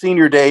the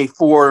senior day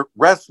for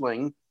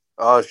wrestling.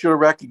 Should have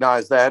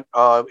recognized that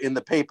in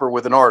the paper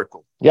with an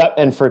article. Yeah,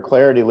 and for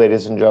clarity,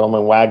 ladies and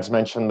gentlemen, Wags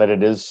mentioned that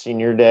it is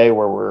senior day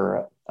where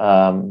we're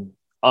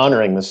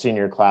honoring the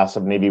senior class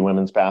of Navy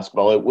women's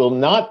basketball. It will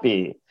not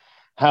be,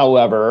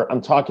 however,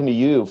 I'm talking to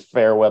you,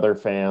 fair weather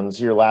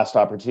fans, your last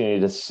opportunity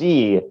to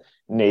see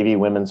Navy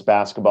women's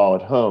basketball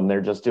at home.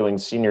 They're just doing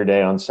senior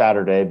day on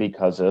Saturday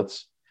because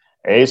it's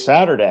a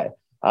Saturday.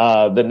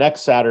 The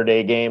next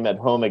Saturday game at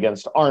home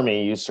against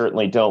Army, you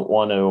certainly don't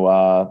want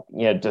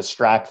to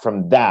distract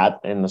from that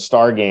in the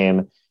Star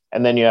game.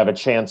 And then you have a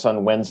chance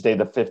on Wednesday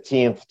the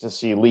 15th to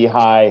see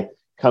Lehigh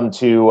come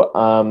to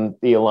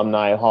the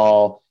Alumni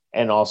Hall.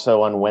 And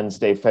also on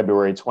Wednesday,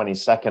 February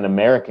 22nd,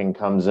 American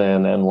comes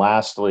in. And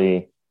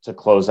lastly, to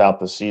close out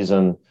the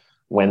season,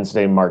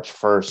 Wednesday, March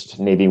 1st,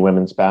 Navy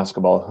women's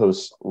basketball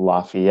hosts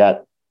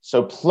Lafayette.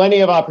 So plenty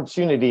of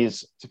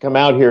opportunities to come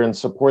out here and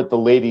support the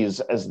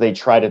ladies as they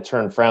try to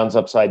turn frowns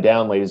upside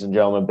down, ladies and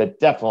gentlemen, but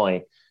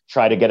definitely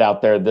try to get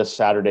out there this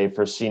Saturday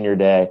for senior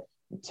day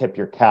and tip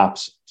your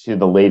caps to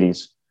the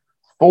ladies.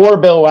 For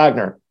Bill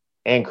Wagner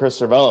and Chris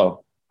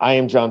Cervello, I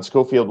am John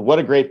Schofield. What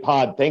a great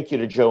pod. Thank you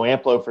to Joe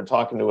Amplo for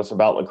talking to us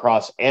about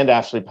lacrosse and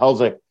Ashley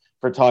Pelzick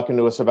for talking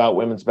to us about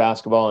women's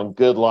basketball, and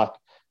good luck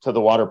to the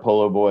water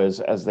polo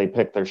boys as they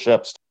pick their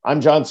ships. I'm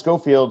John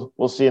Schofield.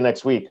 We'll see you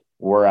next week.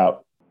 We're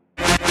out.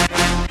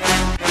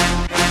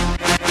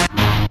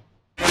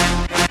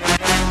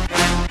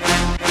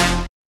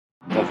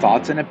 The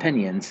thoughts and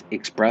opinions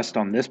expressed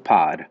on this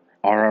pod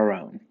are our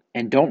own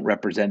and don't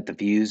represent the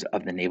views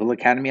of the Naval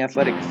Academy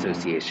Athletic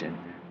Association,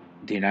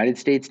 the United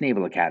States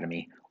Naval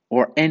Academy,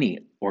 or any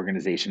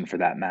organization for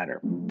that matter.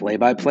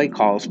 Play-by-play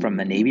calls from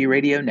the Navy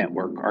Radio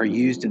Network are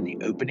used in the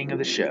opening of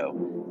the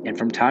show and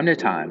from time to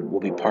time will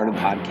be part of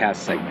podcast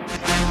segments.